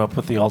plans and came up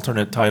with the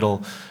alternate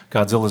title,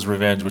 Godzilla's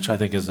Revenge, which I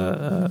think is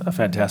a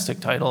fantastic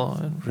title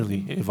and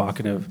really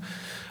evocative.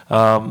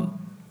 And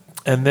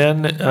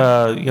then,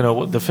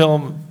 the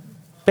film,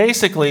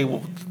 basically,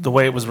 the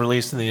way it was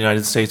released in the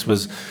United States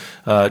was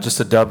just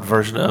a dubbed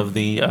version of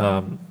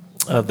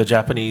the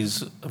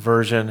Japanese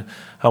version.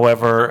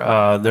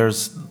 However,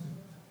 there's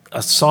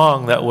a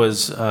song that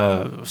was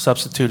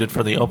substituted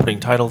for the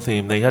opening title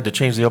theme. They had to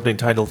change the opening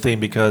title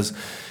theme because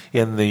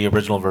in the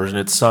original version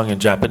it's sung in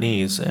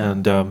Japanese,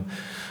 and it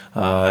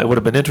would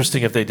have been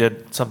interesting if they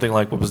did something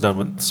like what was done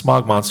with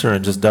Smog Monster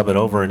and just dub it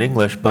over in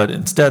English, but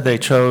instead they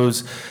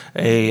chose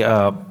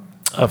a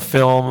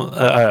song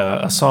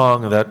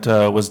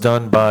that was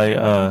done by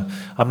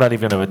I'm not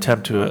even going to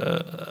attempt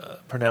to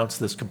pronounce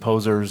this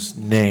composer's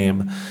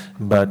name,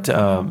 but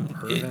the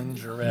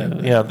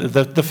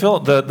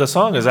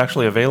song is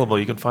actually available.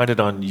 You can find it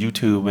on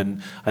YouTube,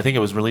 and I think it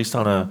was released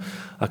on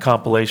a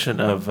compilation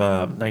of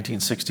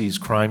 1960s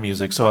crime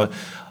music. So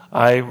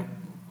I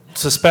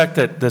suspect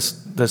that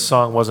this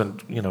song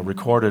wasn't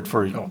recorded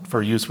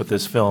for use with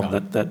this film. No.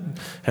 That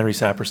Henry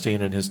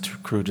Saperstein and his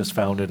crew just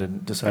found it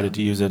and decided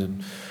to use it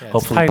and Yeah,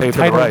 hopefully it's pay for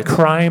the titled rights.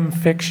 Crime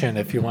Fiction,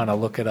 if you want to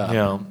look it up.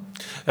 Yeah.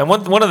 And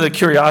one of the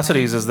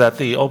curiosities is that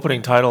the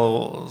opening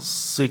title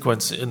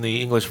sequence in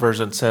the English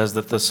version says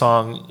that the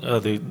song,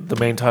 the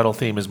main title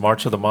theme is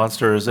March of the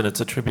Monsters, and it's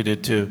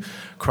attributed to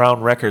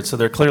Crown Records. So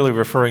they're clearly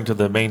referring to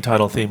the main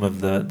title theme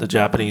of the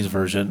Japanese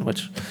version,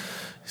 which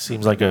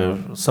seems like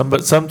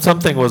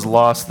something was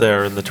lost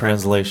there in the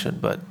translation.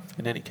 But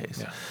in any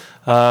case,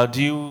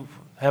 do you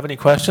have any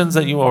questions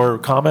or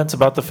comments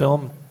about the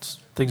film?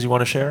 Things you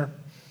want to share?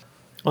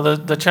 Well,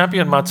 the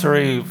Champion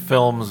Matsuri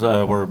films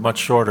were much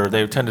shorter.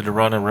 They tended to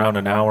run around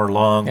an hour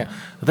long. Yeah.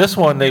 This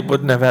one, they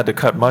wouldn't have had to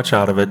cut much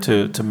out of it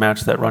to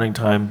match that running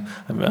time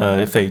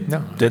if they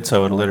did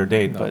so at a later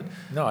date.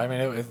 No, I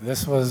mean,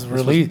 this was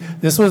released.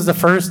 This was the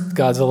first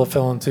Godzilla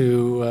film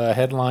to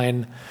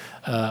headline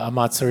a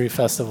Matsuri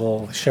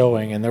Festival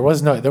showing, and there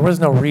was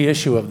no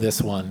reissue of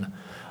this one.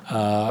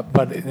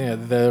 But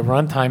the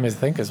runtime, I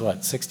think, is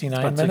what,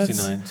 69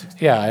 minutes? 69.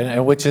 Yeah,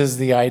 and which is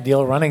the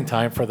ideal running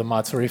time for the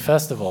Matsuri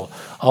Festival.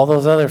 All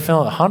those other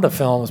Honda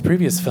films,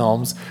 previous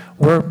films,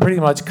 were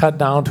pretty much cut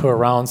down to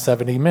around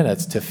 70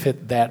 minutes to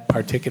fit that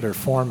particular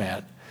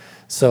format.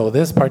 So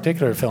this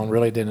particular film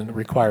really didn't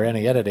require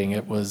any editing.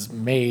 It was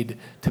made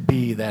to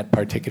be that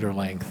particular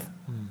length.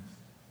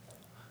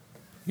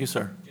 You,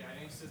 sir? Yeah, I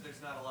know you said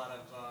there's not a lot of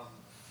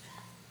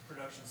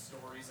production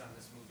stories on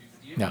this movie,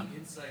 but do you No. have any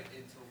insight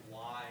into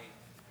why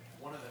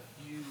one of the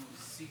few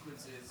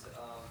sequences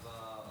of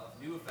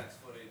new effects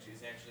footage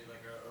is actually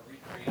like a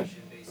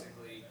recreation,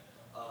 basically,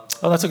 of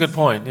Oh, that's a good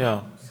point.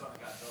 Yeah. Son of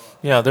Godzilla?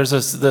 Yeah, there's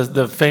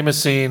the famous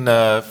scene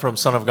from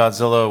Son of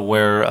Godzilla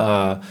where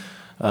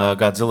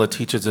Godzilla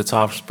teaches its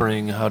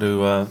offspring how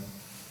to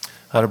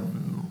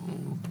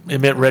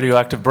emit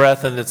radioactive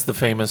breath, and it's the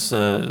famous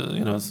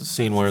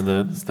scene where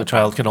the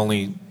child can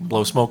only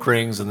blow smoke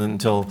rings and then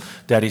until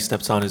Daddy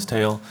steps on his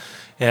tail.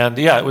 And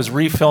yeah, it was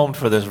refilmed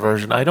for this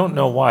version. I don't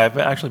know why. I've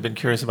actually been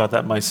curious about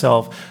that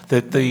myself.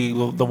 That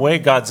the way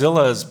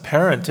Godzilla's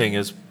parenting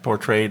is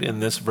portrayed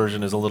in this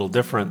version is a little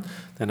different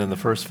than in the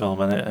first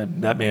film,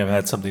 and that may have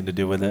had something to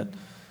do with it.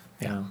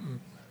 Yeah.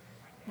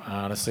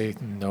 Honestly,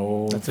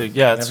 no. It's I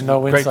have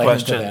no a great insight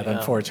question. into that, Yeah.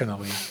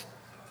 unfortunately.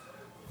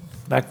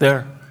 Back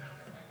there.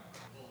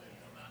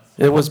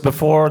 It was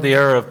before the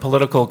era of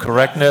political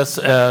correctness,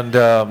 and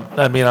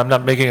I mean, I'm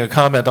not making a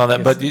comment on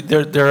that, but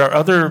there are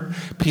other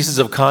pieces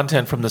of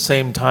content from the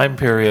same time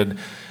period.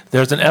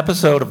 There's an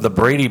episode of The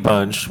Brady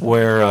Bunch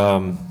where,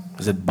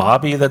 is it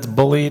Bobby that's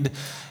bullied?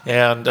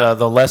 And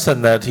the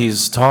lesson that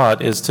he's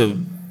taught is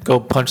to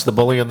go punch the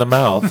bully in the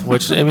mouth,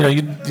 which,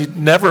 you'd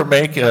never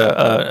make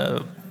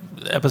a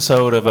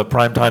episode of a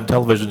primetime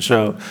television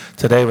show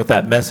today with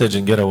that message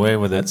and get away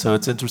with it. So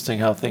it's interesting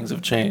how things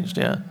have changed,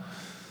 yeah.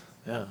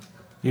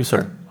 You,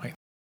 sir.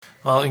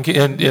 Well,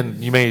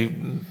 and you may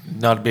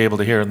not be able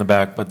to hear in the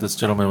back, but this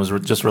gentleman was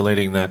just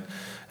relating that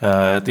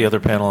at the other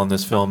panel on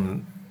this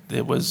film,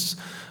 it was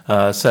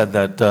said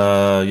that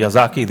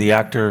Yazaki, the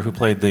actor who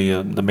played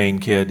the main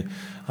kid,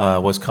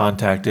 was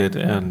contacted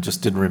and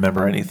just didn't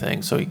remember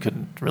anything, so he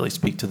couldn't really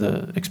speak to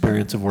the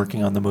experience of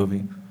working on the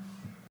movie.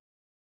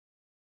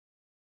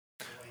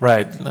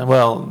 Right.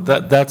 Well,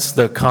 that's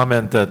the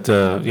comment that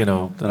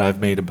that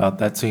I've made about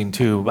that scene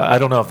too. But I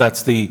don't know if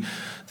that's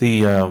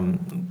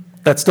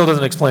that still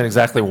doesn't explain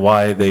exactly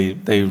why they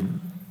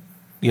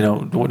went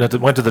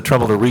to the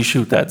trouble to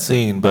reshoot that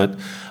scene. But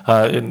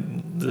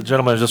the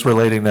gentleman was just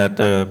relating that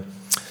the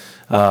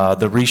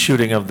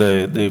reshooting of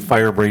the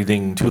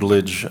fire-breathing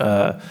tutelage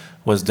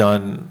was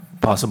done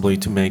possibly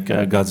to make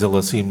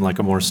Godzilla seem like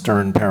a more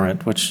stern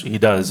parent, which he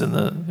does in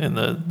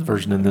the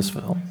version in this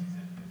film.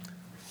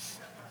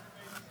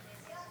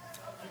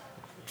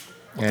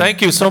 Well,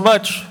 thank you so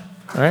much.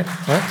 All right.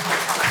 Thank you.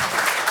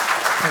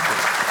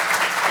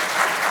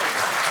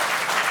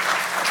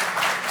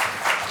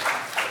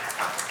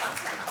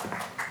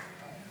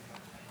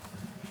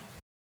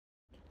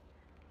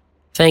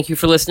 Thank you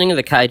for listening to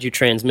the Kaiju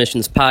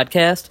Transmissions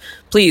podcast.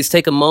 Please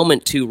take a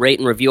moment to rate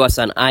and review us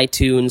on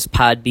iTunes,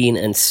 Podbean,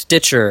 and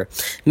Stitcher.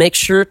 Make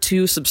sure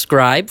to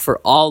subscribe for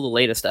all the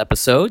latest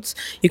episodes.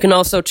 You can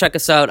also check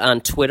us out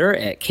on Twitter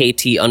at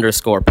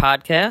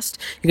KT_podcast.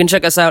 You can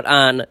check us out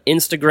on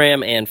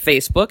Instagram and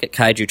Facebook at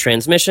Kaiju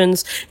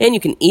Transmissions. And you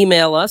can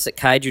email us at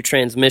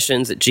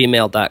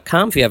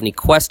kaijutransmissions@gmail.com if you have any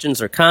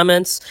questions or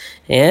comments.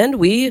 And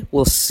we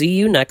will see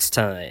you next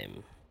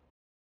time.